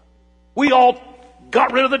 We all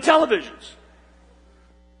got rid of the televisions.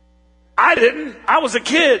 I didn't. I was a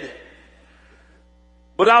kid.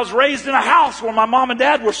 But I was raised in a house where my mom and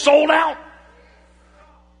dad were sold out.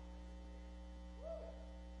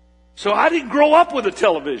 So I didn't grow up with a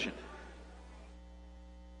television.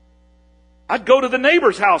 I'd go to the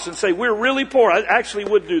neighbor's house and say, we're really poor. I actually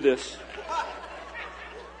would do this.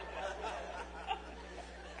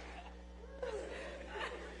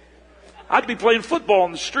 I'd be playing football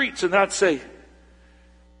in the streets and I'd say,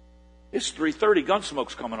 it's 3:30,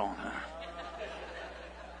 Gunsmoke's coming on.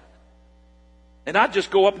 And I'd just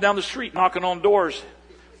go up and down the street knocking on doors.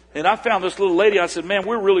 And I found this little lady. I said, man,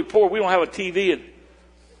 we're really poor. We don't have a TV. And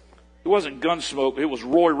it wasn't Gunsmoke. It was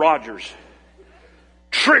Roy Rogers.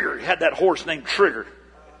 Trigger. He had that horse named Trigger.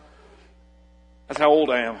 That's how old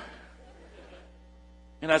I am.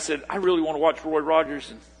 And I said, I really want to watch Roy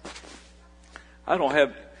Rogers. And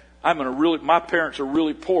my parents are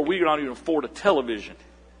really poor. We don't even afford a television.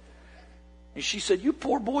 And she said, you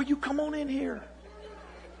poor boy, you come on in here.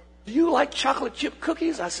 Do you like chocolate chip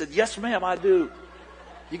cookies? I said, yes, ma'am, I do.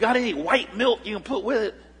 You got any white milk you can put with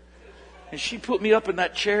it? And she put me up in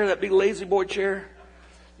that chair, that big lazy boy chair.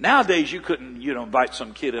 Nowadays, you couldn't, invite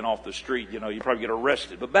some kid in off the street. You'd probably get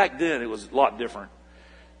arrested. But back then, it was a lot different.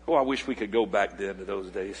 Oh, I wish we could go back then to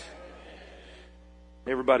those days.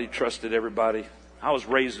 Everybody trusted everybody. I was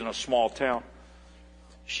raised in a small town.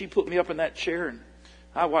 She put me up in that chair, and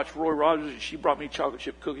I watched Roy Rogers, and she brought me chocolate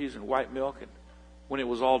chip cookies and white milk. And when it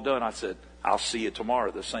was all done, I said, I'll see you tomorrow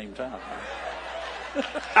at the same time.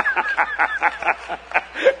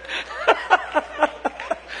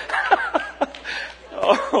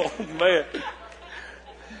 Oh, man.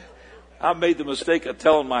 I made the mistake of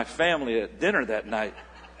telling my family at dinner that night,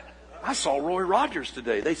 I saw Roy Rogers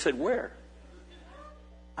today. They said, where?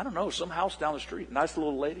 I don't know, some house down the street. Nice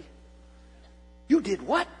little lady. You did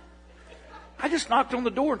what? I just knocked on the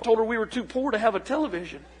door and told her we were too poor to have a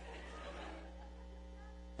television.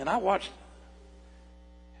 And I watched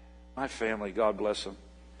my family, God bless them.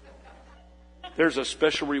 There's a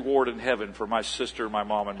special reward in heaven for my sister, my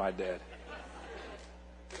mom, and my dad.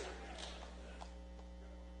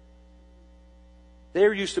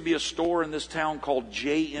 There used to be a store in this town called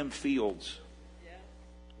J.M. Fields.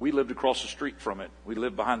 We lived across the street from it. We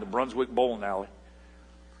lived behind the Brunswick Bowling Alley,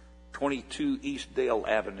 22 East Dale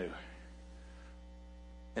Avenue.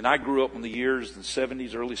 And I grew up in the years, the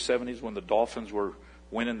 70s, early 70s, when the Dolphins were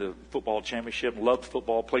winning the football championship. Loved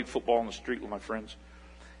football, played football on the street with my friends.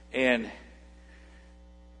 And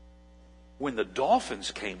when the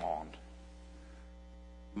Dolphins came on,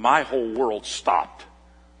 my whole world stopped.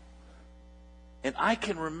 And I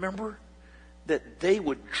can remember that they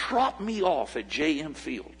would drop me off at J.M.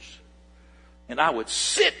 Fields. And I would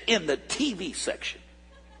sit in the TV section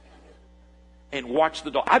and watch the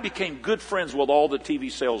Dolphins. I became good friends with all the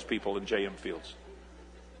TV salespeople in J.M. Fields.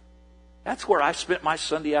 That's where I spent my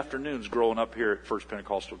Sunday afternoons growing up here at First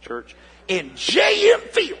Pentecostal Church, in J.M.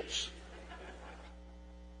 Fields,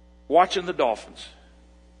 watching the Dolphins.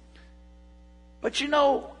 But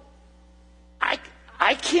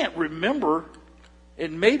I can't remember,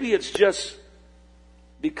 and maybe it's just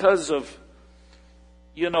because of,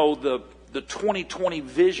 the 2020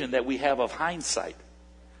 vision that we have of hindsight.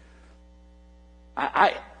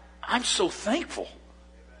 I'm so thankful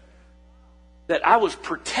that I was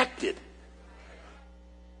protected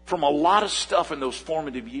from a lot of stuff in those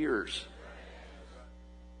formative years,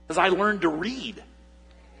 as I learned to read.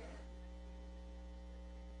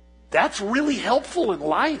 That's really helpful in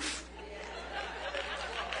life.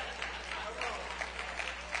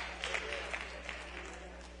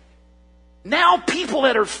 Now people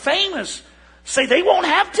that are famous say they won't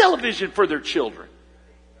have television for their children.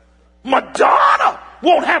 Madonna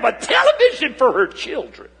won't have a television for her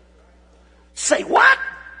children. Say what?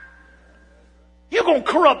 You're going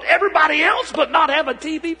to corrupt everybody else but not have a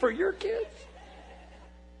TV for your kids?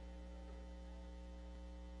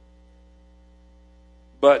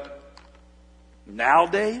 But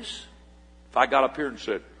nowadays, if I got up here and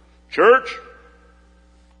said, church,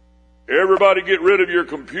 everybody get rid of your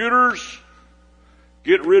computers,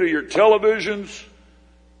 get rid of your televisions,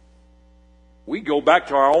 we go back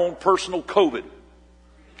to our own personal COVID.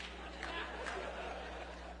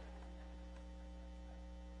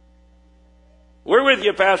 We're with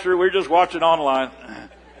you, Pastor. We're just watching online.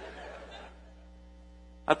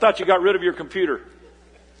 I thought you got rid of your computer.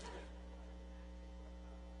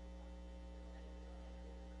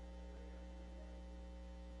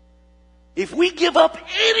 If we give up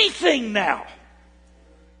anything now,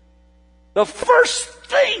 the first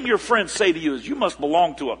thing your friends say to you is, you must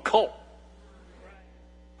belong to a cult.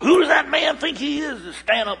 Who does that man think he is to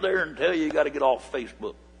stand up there and tell you got to get off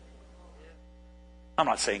Facebook? I'm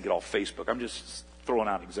not saying get off Facebook. I'm just throwing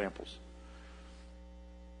out examples.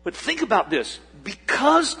 But think about this.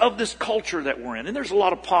 Because of this culture that we're in, and there's a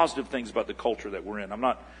lot of positive things about the culture that we're in. I'm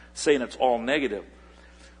not saying it's all negative.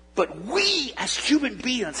 But we as human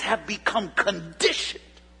beings have become conditioned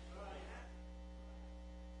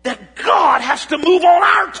that God has to move on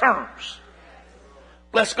our terms.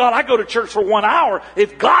 Bless God, I go to church for 1 hour.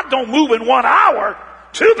 If God don't move in 1 hour,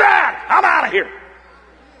 too bad. I'm out of here.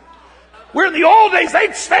 Where in the old days,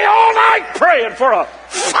 they'd stay all night praying for a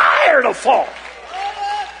fire to fall.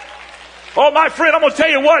 Oh, my friend, I'm going to tell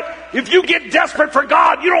you what. If you get desperate for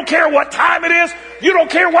God, you don't care what time it is. You don't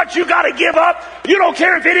care what you got to give up. You don't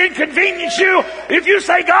care if it inconveniences you. If you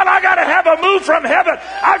say, God, I got to have a move from heaven.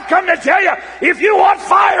 I've come to tell you, if you want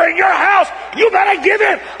fire in your house, you better give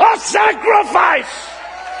it a sacrifice.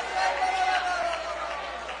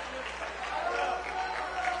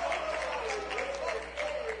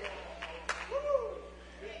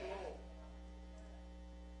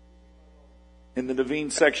 In the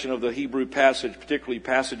Naveen section of the Hebrew passage, particularly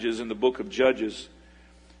passages in the book of Judges,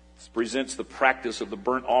 presents the practice of the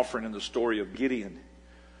burnt offering in the story of Gideon,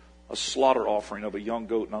 a slaughter offering of a young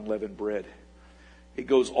goat and unleavened bread. It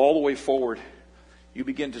goes all the way forward. You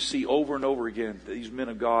begin to see over and over again that these men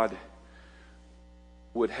of God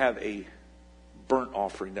would have a burnt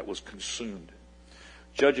offering that was consumed.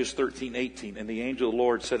 Judges 13:18, and the angel of the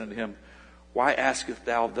Lord said unto him, Why askest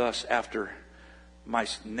thou thus after my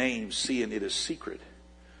name, seeing it is secret?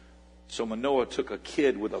 So Manoah took a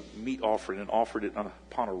kid with a meat offering and offered it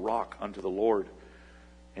upon a rock unto the Lord.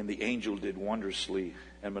 And the angel did wondrously,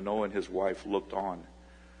 and Manoah and his wife looked on.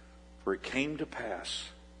 For it came to pass,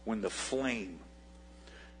 when the flame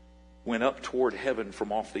went up toward heaven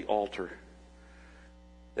from off the altar,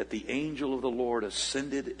 that the angel of the Lord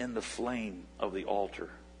ascended in the flame of the altar.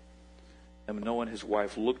 And Manoah and his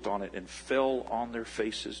wife looked on it and fell on their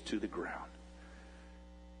faces to the ground.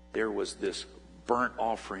 There was this burnt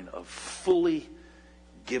offering of fully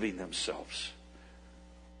giving themselves.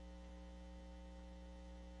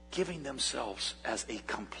 Giving themselves as a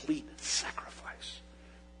complete sacrifice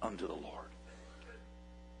unto the Lord.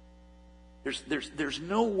 There's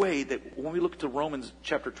no way that when we look to Romans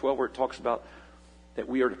chapter 12 where it talks about that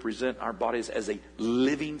we are to present our bodies as a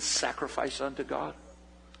living sacrifice unto God.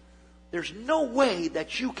 There's no way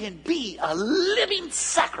that you can be a living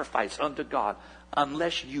sacrifice unto God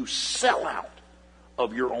unless you sell out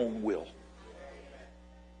of your own will.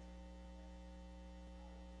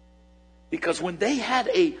 Because when they had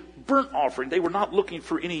a burnt offering, they were not looking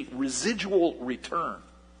for any residual return,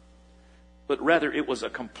 but rather it was a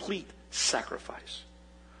complete sacrifice.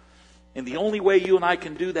 And the only way you and I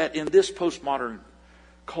can do that in this postmodern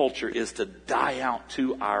culture is to die out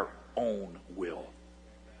to our own will.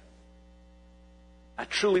 I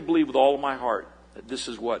truly believe with all of my heart that this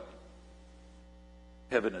is what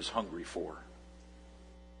heaven is hungry for.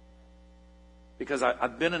 Because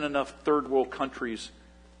I've been in enough third world countries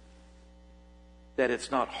that it's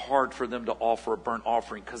not hard for them to offer a burnt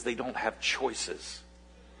offering because they don't have choices.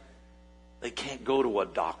 They can't go to a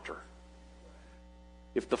doctor.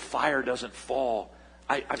 If the fire doesn't fall,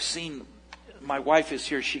 I've seen, my wife is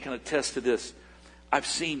here, she can attest to this. I've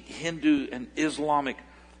seen Hindu and Islamic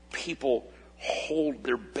people hold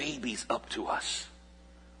their babies up to us.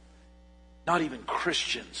 Not even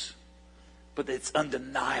Christians. But it's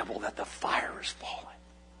undeniable that the fire is falling.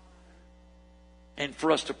 And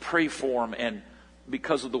for us to pray for them, and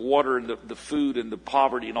because of the water and the food and the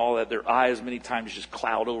poverty and all that, their eyes many times just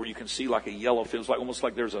cloud over. You can see like a yellow film. It's like almost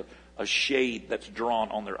like there's a shade that's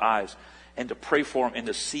drawn on their eyes. And to pray for them and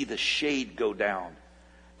to see the shade go down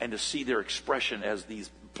and to see their expression as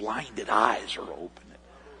these blinded eyes are open.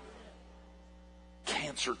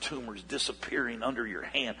 Cancer tumors disappearing under your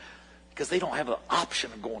hand because they don't have an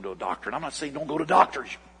option of going to a doctor. And I'm not saying don't go to doctors.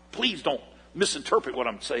 Please don't misinterpret what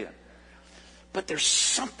I'm saying. But there's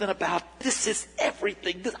something about this is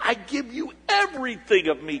everything. I give you everything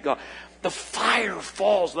of me, God. The fire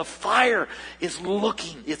falls. The fire is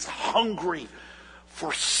looking. It's hungry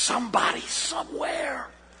for somebody somewhere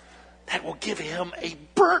that will give him a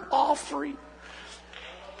burnt offering.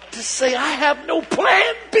 To say, I have no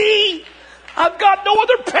plan B. I've got no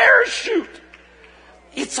other parachute.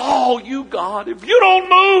 It's all you, God. If you don't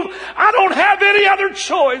move, I don't have any other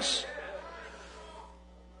choice.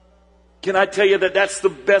 Can I tell you that that's the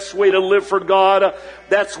best way to live for God?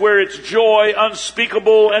 That's where it's joy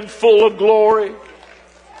unspeakable and full of glory.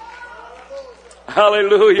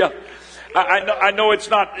 Hallelujah. I know it's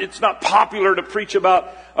not popular to preach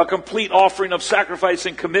about a complete offering of sacrifice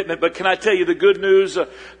and commitment, but can I tell you the good news?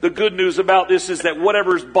 The good news about this is that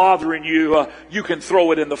whatever's bothering you, you can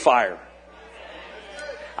throw it in the fire.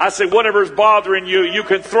 I say, whatever's bothering you, you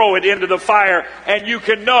can throw it into the fire and you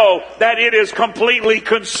can know that it is completely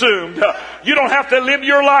consumed. You don't have to live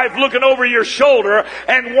your life looking over your shoulder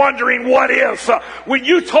and wondering what if. When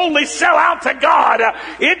you totally sell out to God,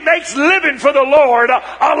 it makes living for the Lord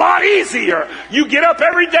a lot easier. You get up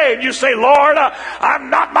every day and you say, Lord, I'm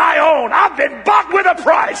not my own. I've been bought with a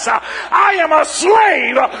price. I am a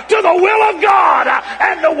slave to the will of God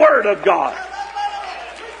and the Word of God.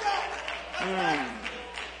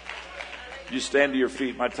 You stand to your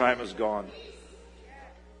feet. My time is gone.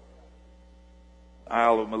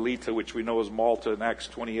 Isle of Melita, which we know as Malta in Acts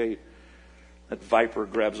 28. That viper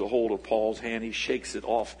grabs a hold of Paul's hand. He shakes it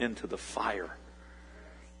off into the fire.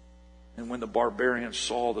 And when the barbarians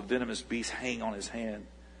saw the venomous beast hang on his hand,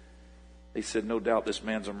 they said, no doubt this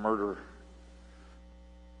man's a murderer.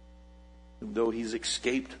 And though he's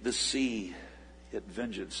escaped the sea, yet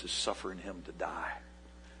vengeance is suffering him to die.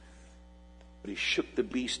 But he shook the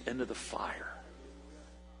beast into the fire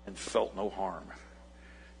and felt no harm.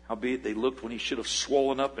 Howbeit they looked when he should have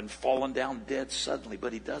swollen up and fallen down dead suddenly,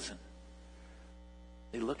 but he doesn't.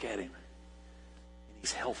 They look at him and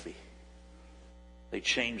he's healthy. They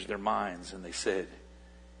changed their minds and they said,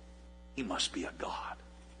 he must be a god.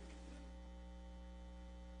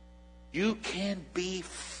 You can be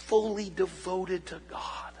fully devoted to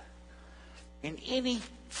God. And any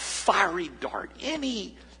fiery dart,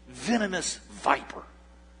 any venomous viper,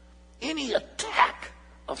 any attack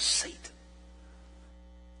of Satan,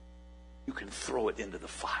 you can throw it into the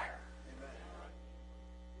fire.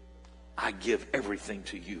 I give everything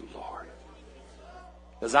to you, Lord.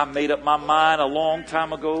 Because I made up my mind a long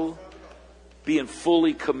time ago, being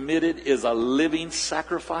fully committed is a living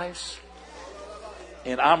sacrifice.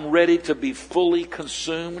 And I'm ready to be fully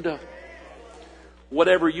consumed.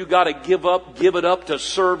 Whatever you got to give up, give it up to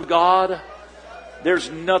serve God.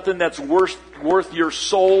 There's nothing that's worth your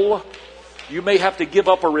soul. You may have to give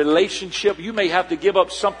up a relationship. You may have to give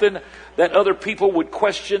up something that other people would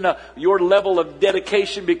question your level of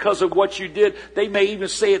dedication because of what you did. They may even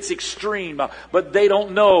say it's extreme, but they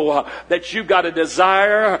don't know that you've got a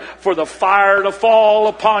desire for the fire to fall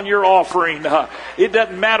upon your offering. It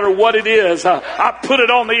doesn't matter what it is. I put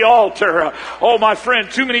it on the altar. Oh, my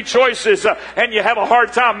friend, too many choices and you have a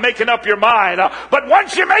hard time making up your mind. But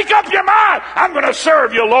once you make up your mind, I'm going to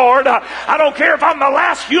serve you, Lord. I don't care if I'm the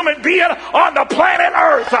last human being on the planet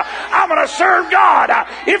Earth. I'm going to serve God.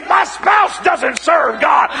 If my spouse doesn't serve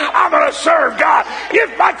God, I'm going to serve God.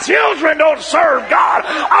 If my children don't serve God,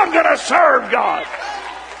 I'm going to serve God.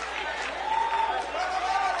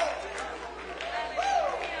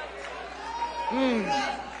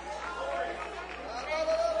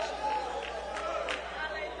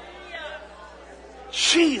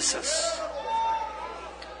 Jesus.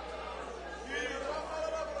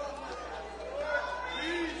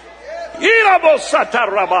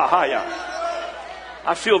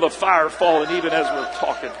 I feel the fire falling even as we're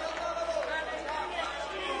talking.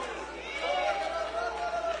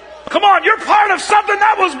 Come on, you're part of something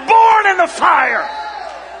that was born in the fire.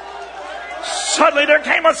 Suddenly there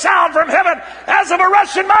came a sound from heaven as of a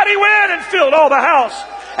rushing mighty wind and filled all the house.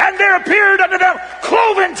 And there appeared unto them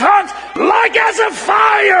cloven tongues like as of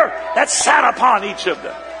fire that sat upon each of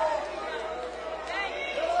them.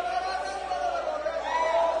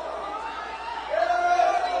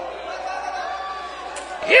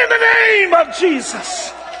 In the name of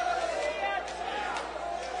Jesus.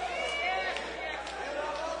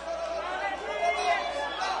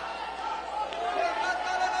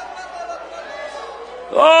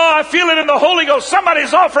 Oh, I feel it in the Holy Ghost.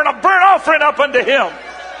 Somebody's offering a burnt offering up unto Him.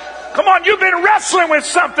 Come on, you've been wrestling with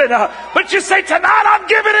something, but you say, tonight I'm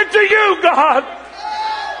giving it to you, God.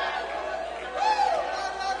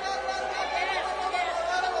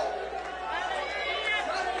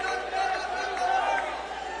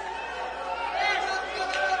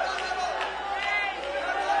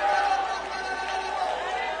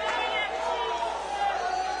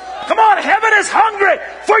 Come on, heaven is hungry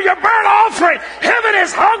for your burnt offering. Heaven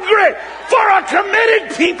is hungry for a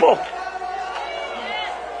committed people.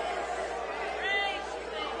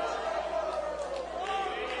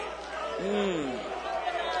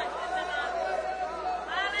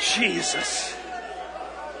 Jesus.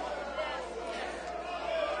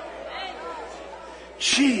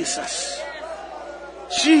 Jesus.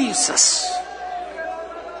 Jesus.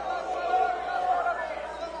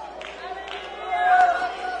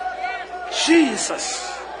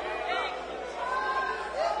 Jesus.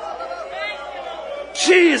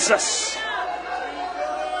 Jesus.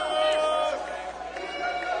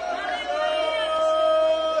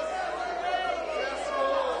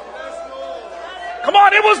 Come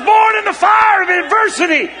on, it was born in the fire of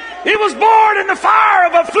adversity. It was born in the fire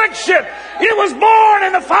of affliction. It was born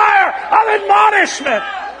in the fire of admonishment.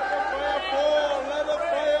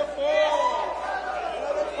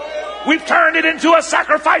 We've turned it into a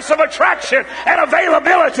sacrifice of attraction and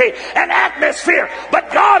availability and atmosphere.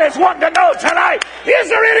 But God is wanting to know tonight, is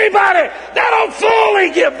there anybody that'll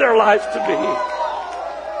fully give their life to me?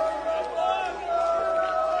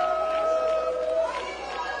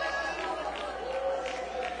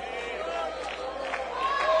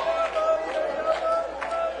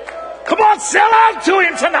 Come on, sell out to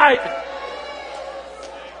Him tonight.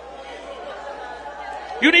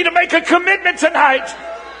 You need to make a commitment tonight.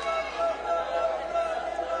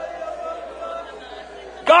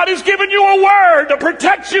 God has given you a word to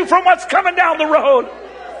protect you from what's coming down the road.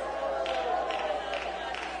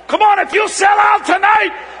 Come on, if you sell out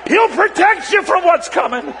tonight, He'll protect you from what's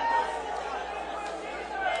coming.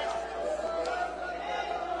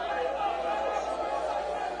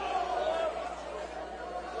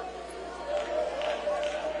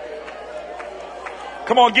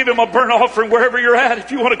 Come on, give Him a burnt offering wherever you're at.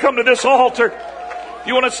 If you want to come to this altar, if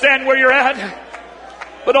you want to stand where you're at,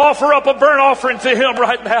 but offer up a burnt offering to Him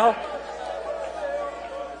right now.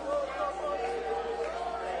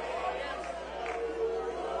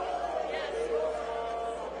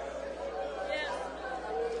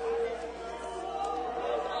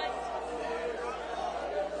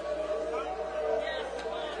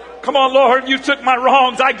 Come on, Lord, you took my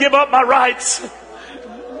wrongs. I give up my rights.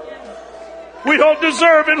 We don't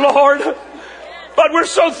deserve it, Lord, but we're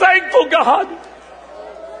so thankful, God.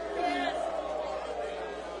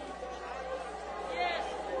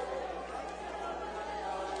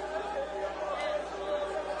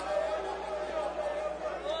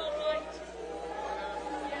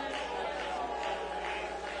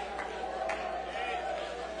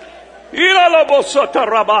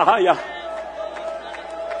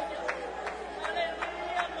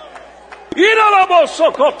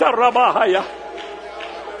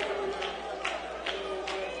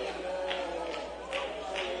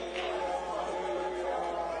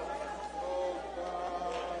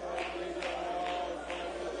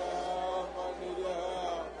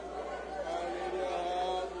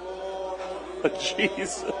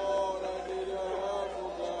 Jesus.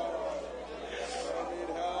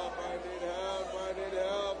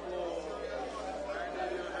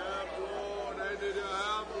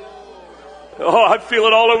 Oh, I feel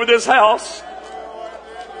it all over this house.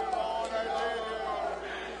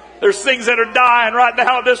 There's things that are dying right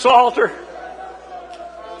now at this altar.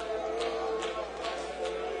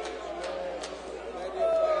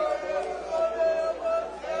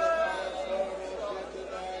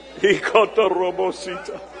 Ikota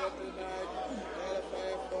robosita.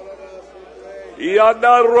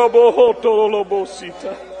 Iana robohoto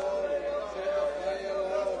lobosita.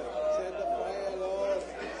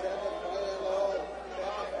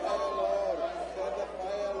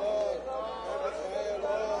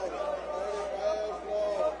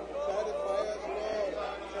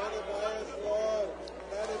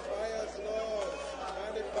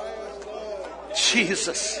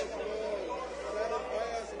 Jesus.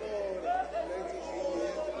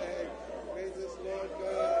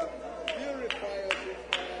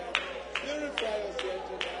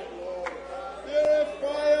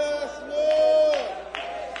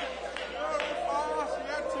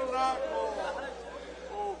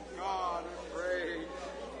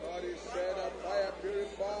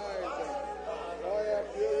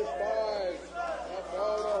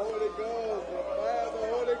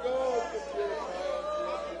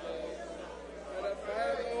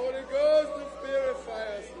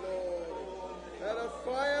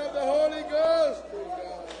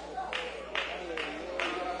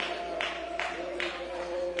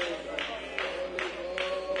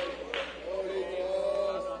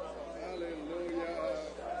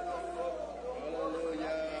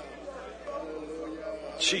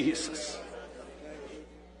 Jesus.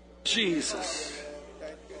 Jesus.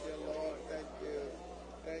 Thank you, dear Lord. Thank you.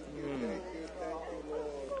 Thank you. Thank you. Thank you,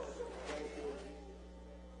 Lord. Thank you.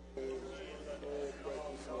 Oh,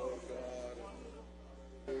 precious Lord God.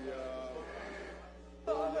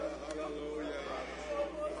 Hallelujah. Hallelujah.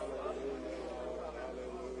 Hallelujah.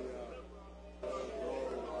 Hallelujah.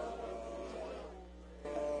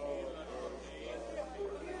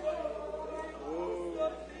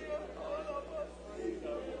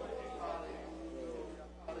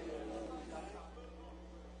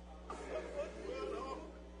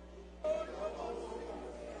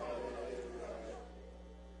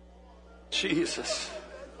 Jesus.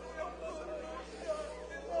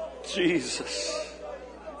 Jesus.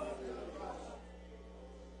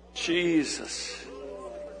 Jesus.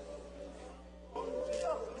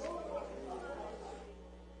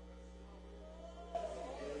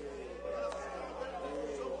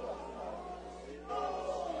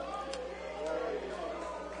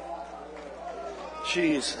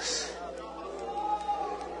 Jesus.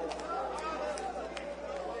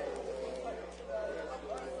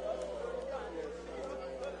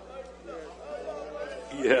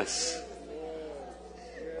 Yes.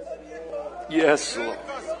 Yes, Lord.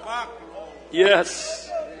 Yes.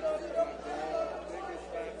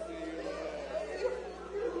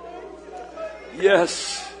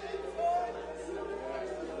 Yes.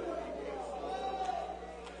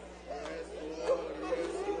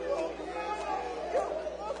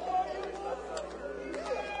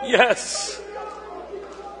 Yes.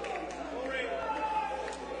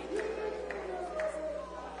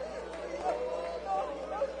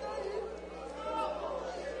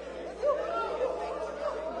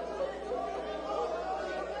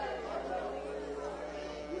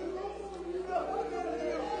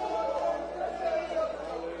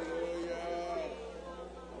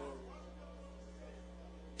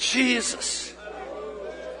 Jesus.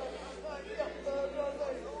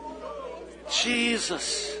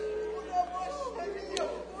 Jesus.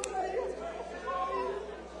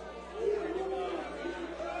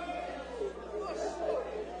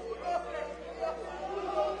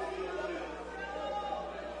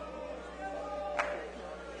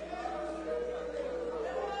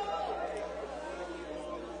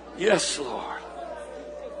 Yes, Lord.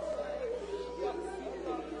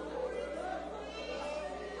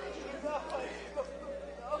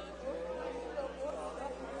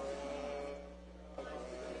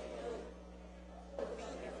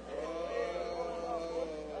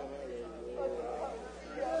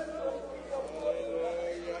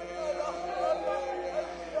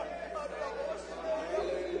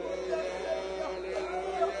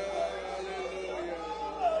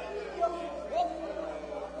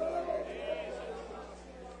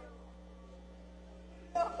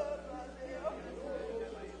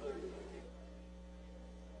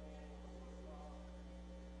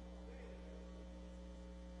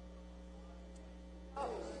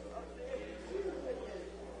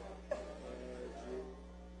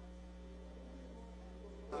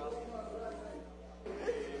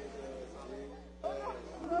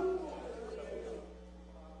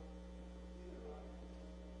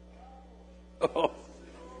 Oh.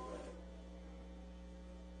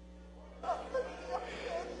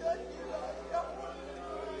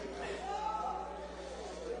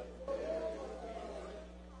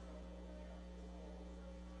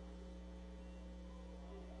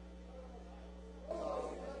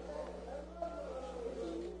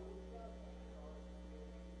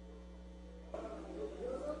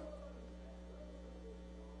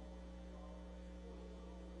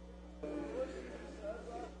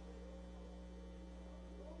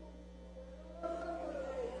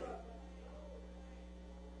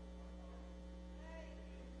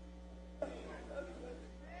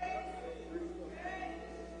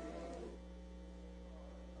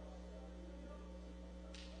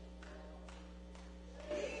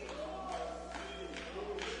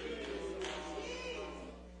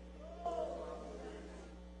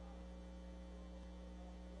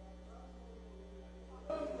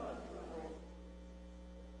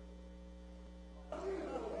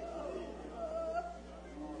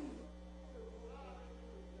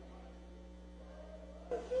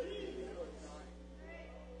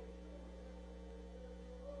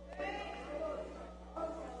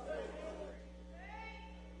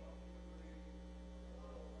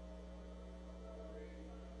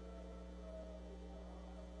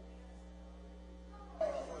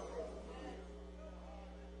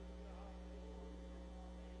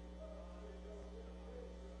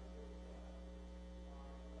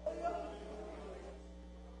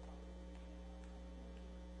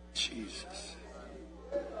 Jesus.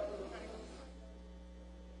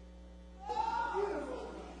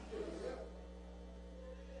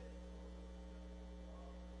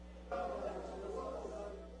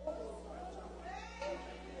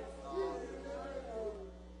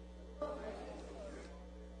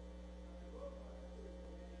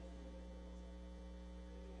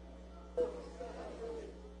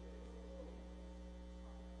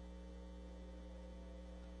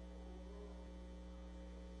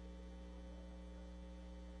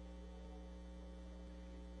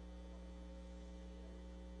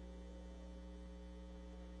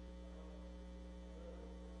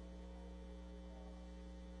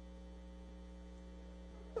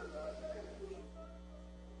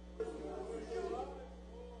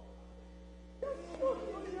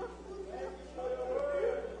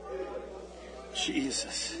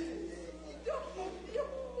 Jesus.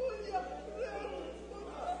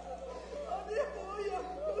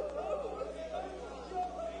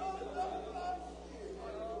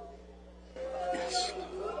 Yes.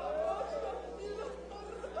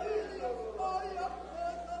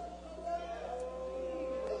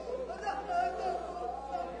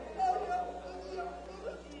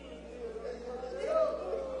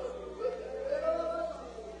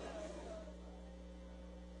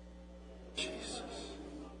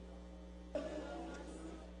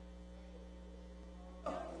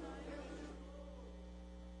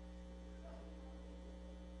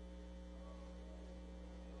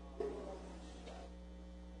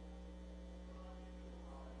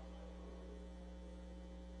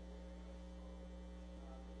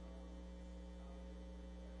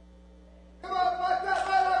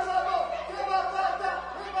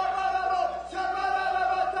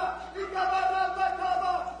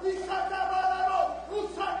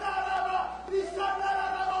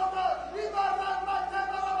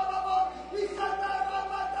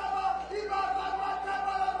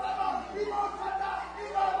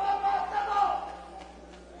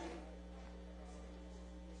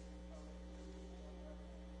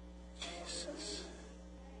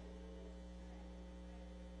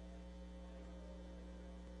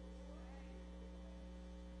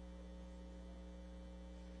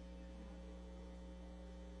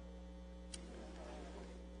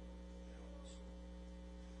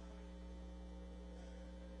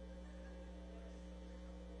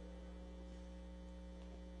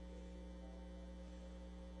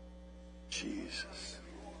 Jesus. Jesus.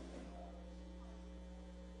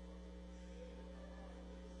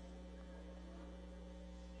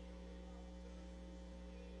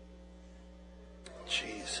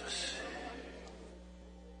 Jesus.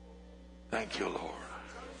 Thank you, Lord.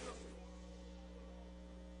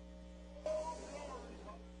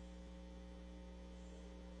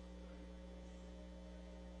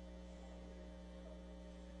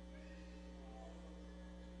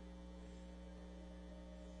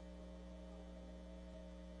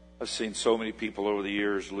 I've seen so many people over the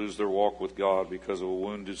years lose their walk with God because of a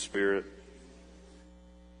wounded spirit,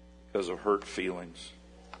 because of hurt feelings.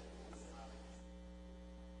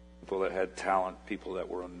 People that had talent, people that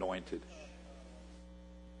were anointed,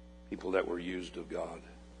 people that were used of God.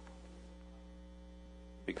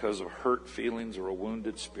 Because of hurt feelings or a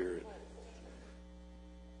wounded spirit,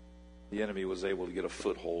 the enemy was able to get a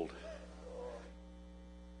foothold.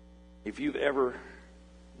 If you've ever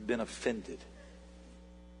been offended,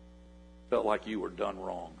 felt like you were done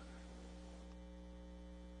wrong,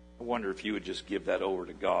 I wonder if you would just give that over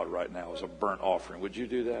to God right now as a burnt offering. Would you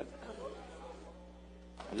do that?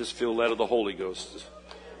 I just feel led of the Holy Ghost.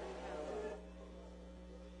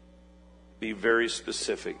 Be very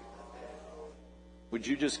specific. Would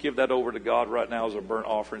you just give that over to God right now as a burnt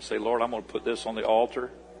offering? Say, Lord, I'm going to put this on the altar,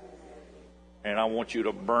 and I want you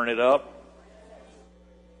to burn it up.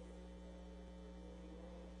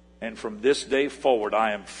 And from this day forward,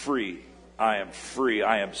 I am free. I am free.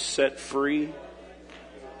 I am set free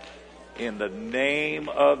in the name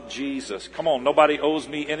of Jesus. Come on, nobody owes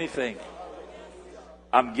me anything.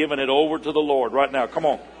 I'm giving it over to the Lord right now. Come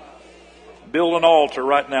on. Build an altar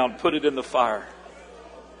right now and put it in the fire.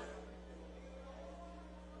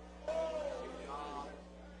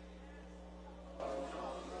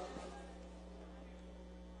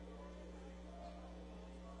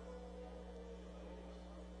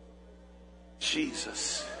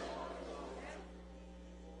 Jesus.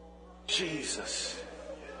 Jesus.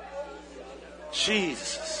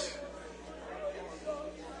 Jesus.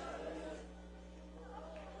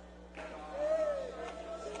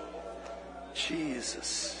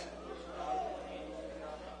 Jesus.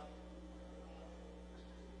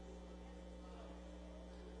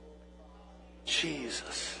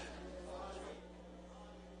 Jesus.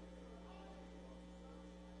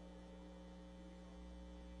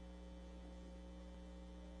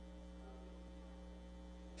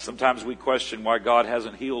 Sometimes we question why God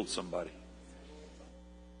hasn't healed somebody.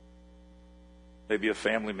 Maybe a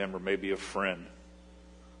family member, maybe a friend,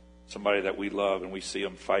 somebody that we love, and we see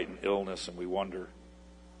them fighting illness, and we wonder,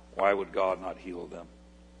 why would God not heal them?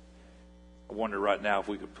 I wonder right now if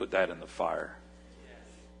we could put that in the fire.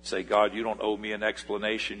 Say, God, you don't owe me an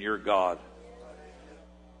explanation. You're God.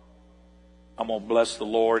 I'm going to bless the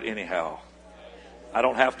Lord anyhow. I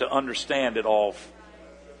don't have to understand it all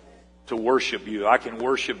to worship you. I can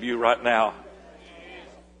worship you right now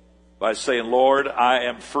by saying, Lord, I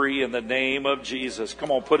am free in the name of Jesus.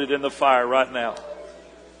 Come on, put it in the fire right now.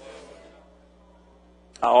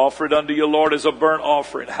 I offer it unto you, Lord, as a burnt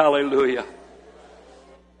offering. Hallelujah.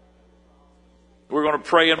 We're going to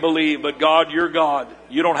pray and believe, but God, you're God.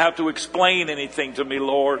 You don't have to explain anything to me,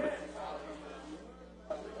 Lord.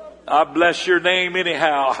 I bless your name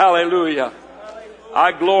anyhow. Hallelujah.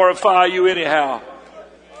 I glorify you anyhow.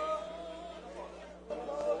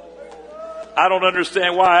 I don't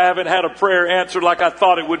understand why I haven't had a prayer answered like I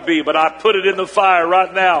thought it would be, but I put it in the fire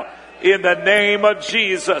right now in the name of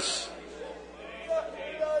Jesus.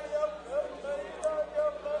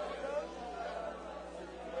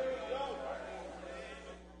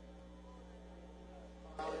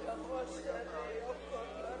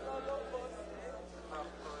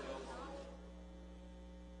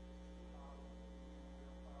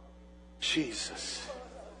 Jesus.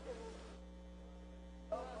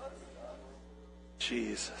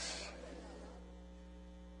 Jesus.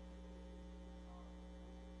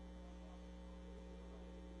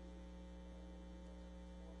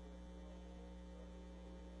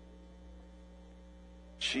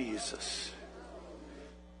 Jesus.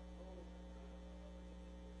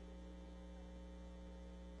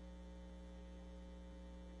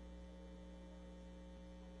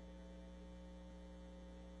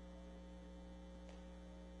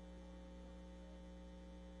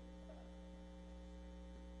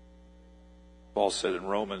 Paul said in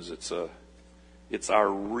Romans, it's our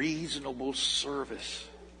reasonable service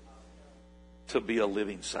to be a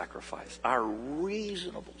living sacrifice. Our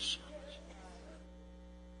reasonable service.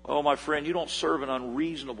 Oh, my friend, you don't serve an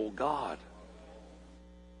unreasonable God.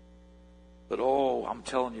 But I'm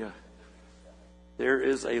telling you, there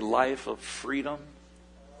is a life of freedom.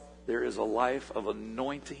 There is a life of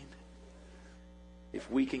anointing. If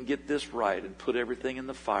we can get this right and put everything in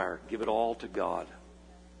the fire, give it all to God,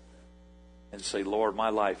 and say, Lord, my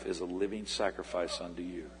life is a living sacrifice unto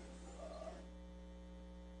you.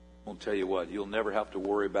 I'll tell you what, you'll never have to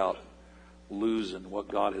worry about losing what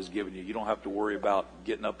God has given you. You don't have to worry about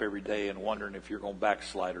getting up every day and wondering if you're going to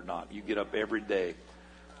backslide or not. You get up every day.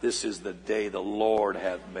 This is the day the Lord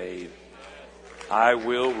hath made. I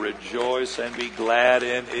will rejoice and be glad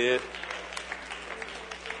in it.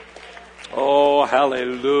 Oh,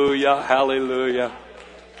 hallelujah, hallelujah.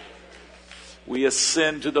 We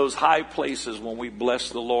ascend to those high places when we bless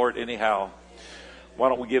the Lord anyhow. Why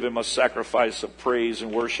don't we give him a sacrifice of praise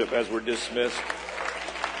and worship as we're dismissed?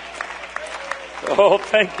 Oh,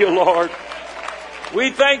 thank you, Lord.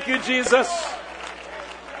 We thank you, Jesus.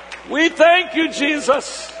 We thank you,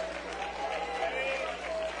 Jesus.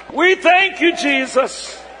 We thank you,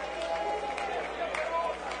 Jesus.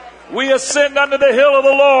 We ascend unto the hill of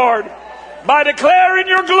the Lord by declaring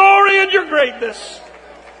your glory and your greatness.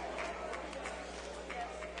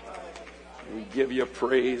 We give you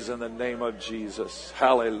praise in the name of Jesus.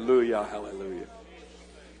 Hallelujah, hallelujah.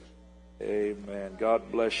 Amen.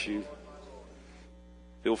 God bless you.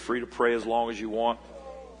 Feel free to pray as long as you want.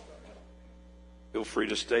 Feel free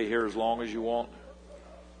to stay here as long as you want.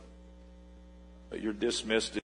 But you're dismissed.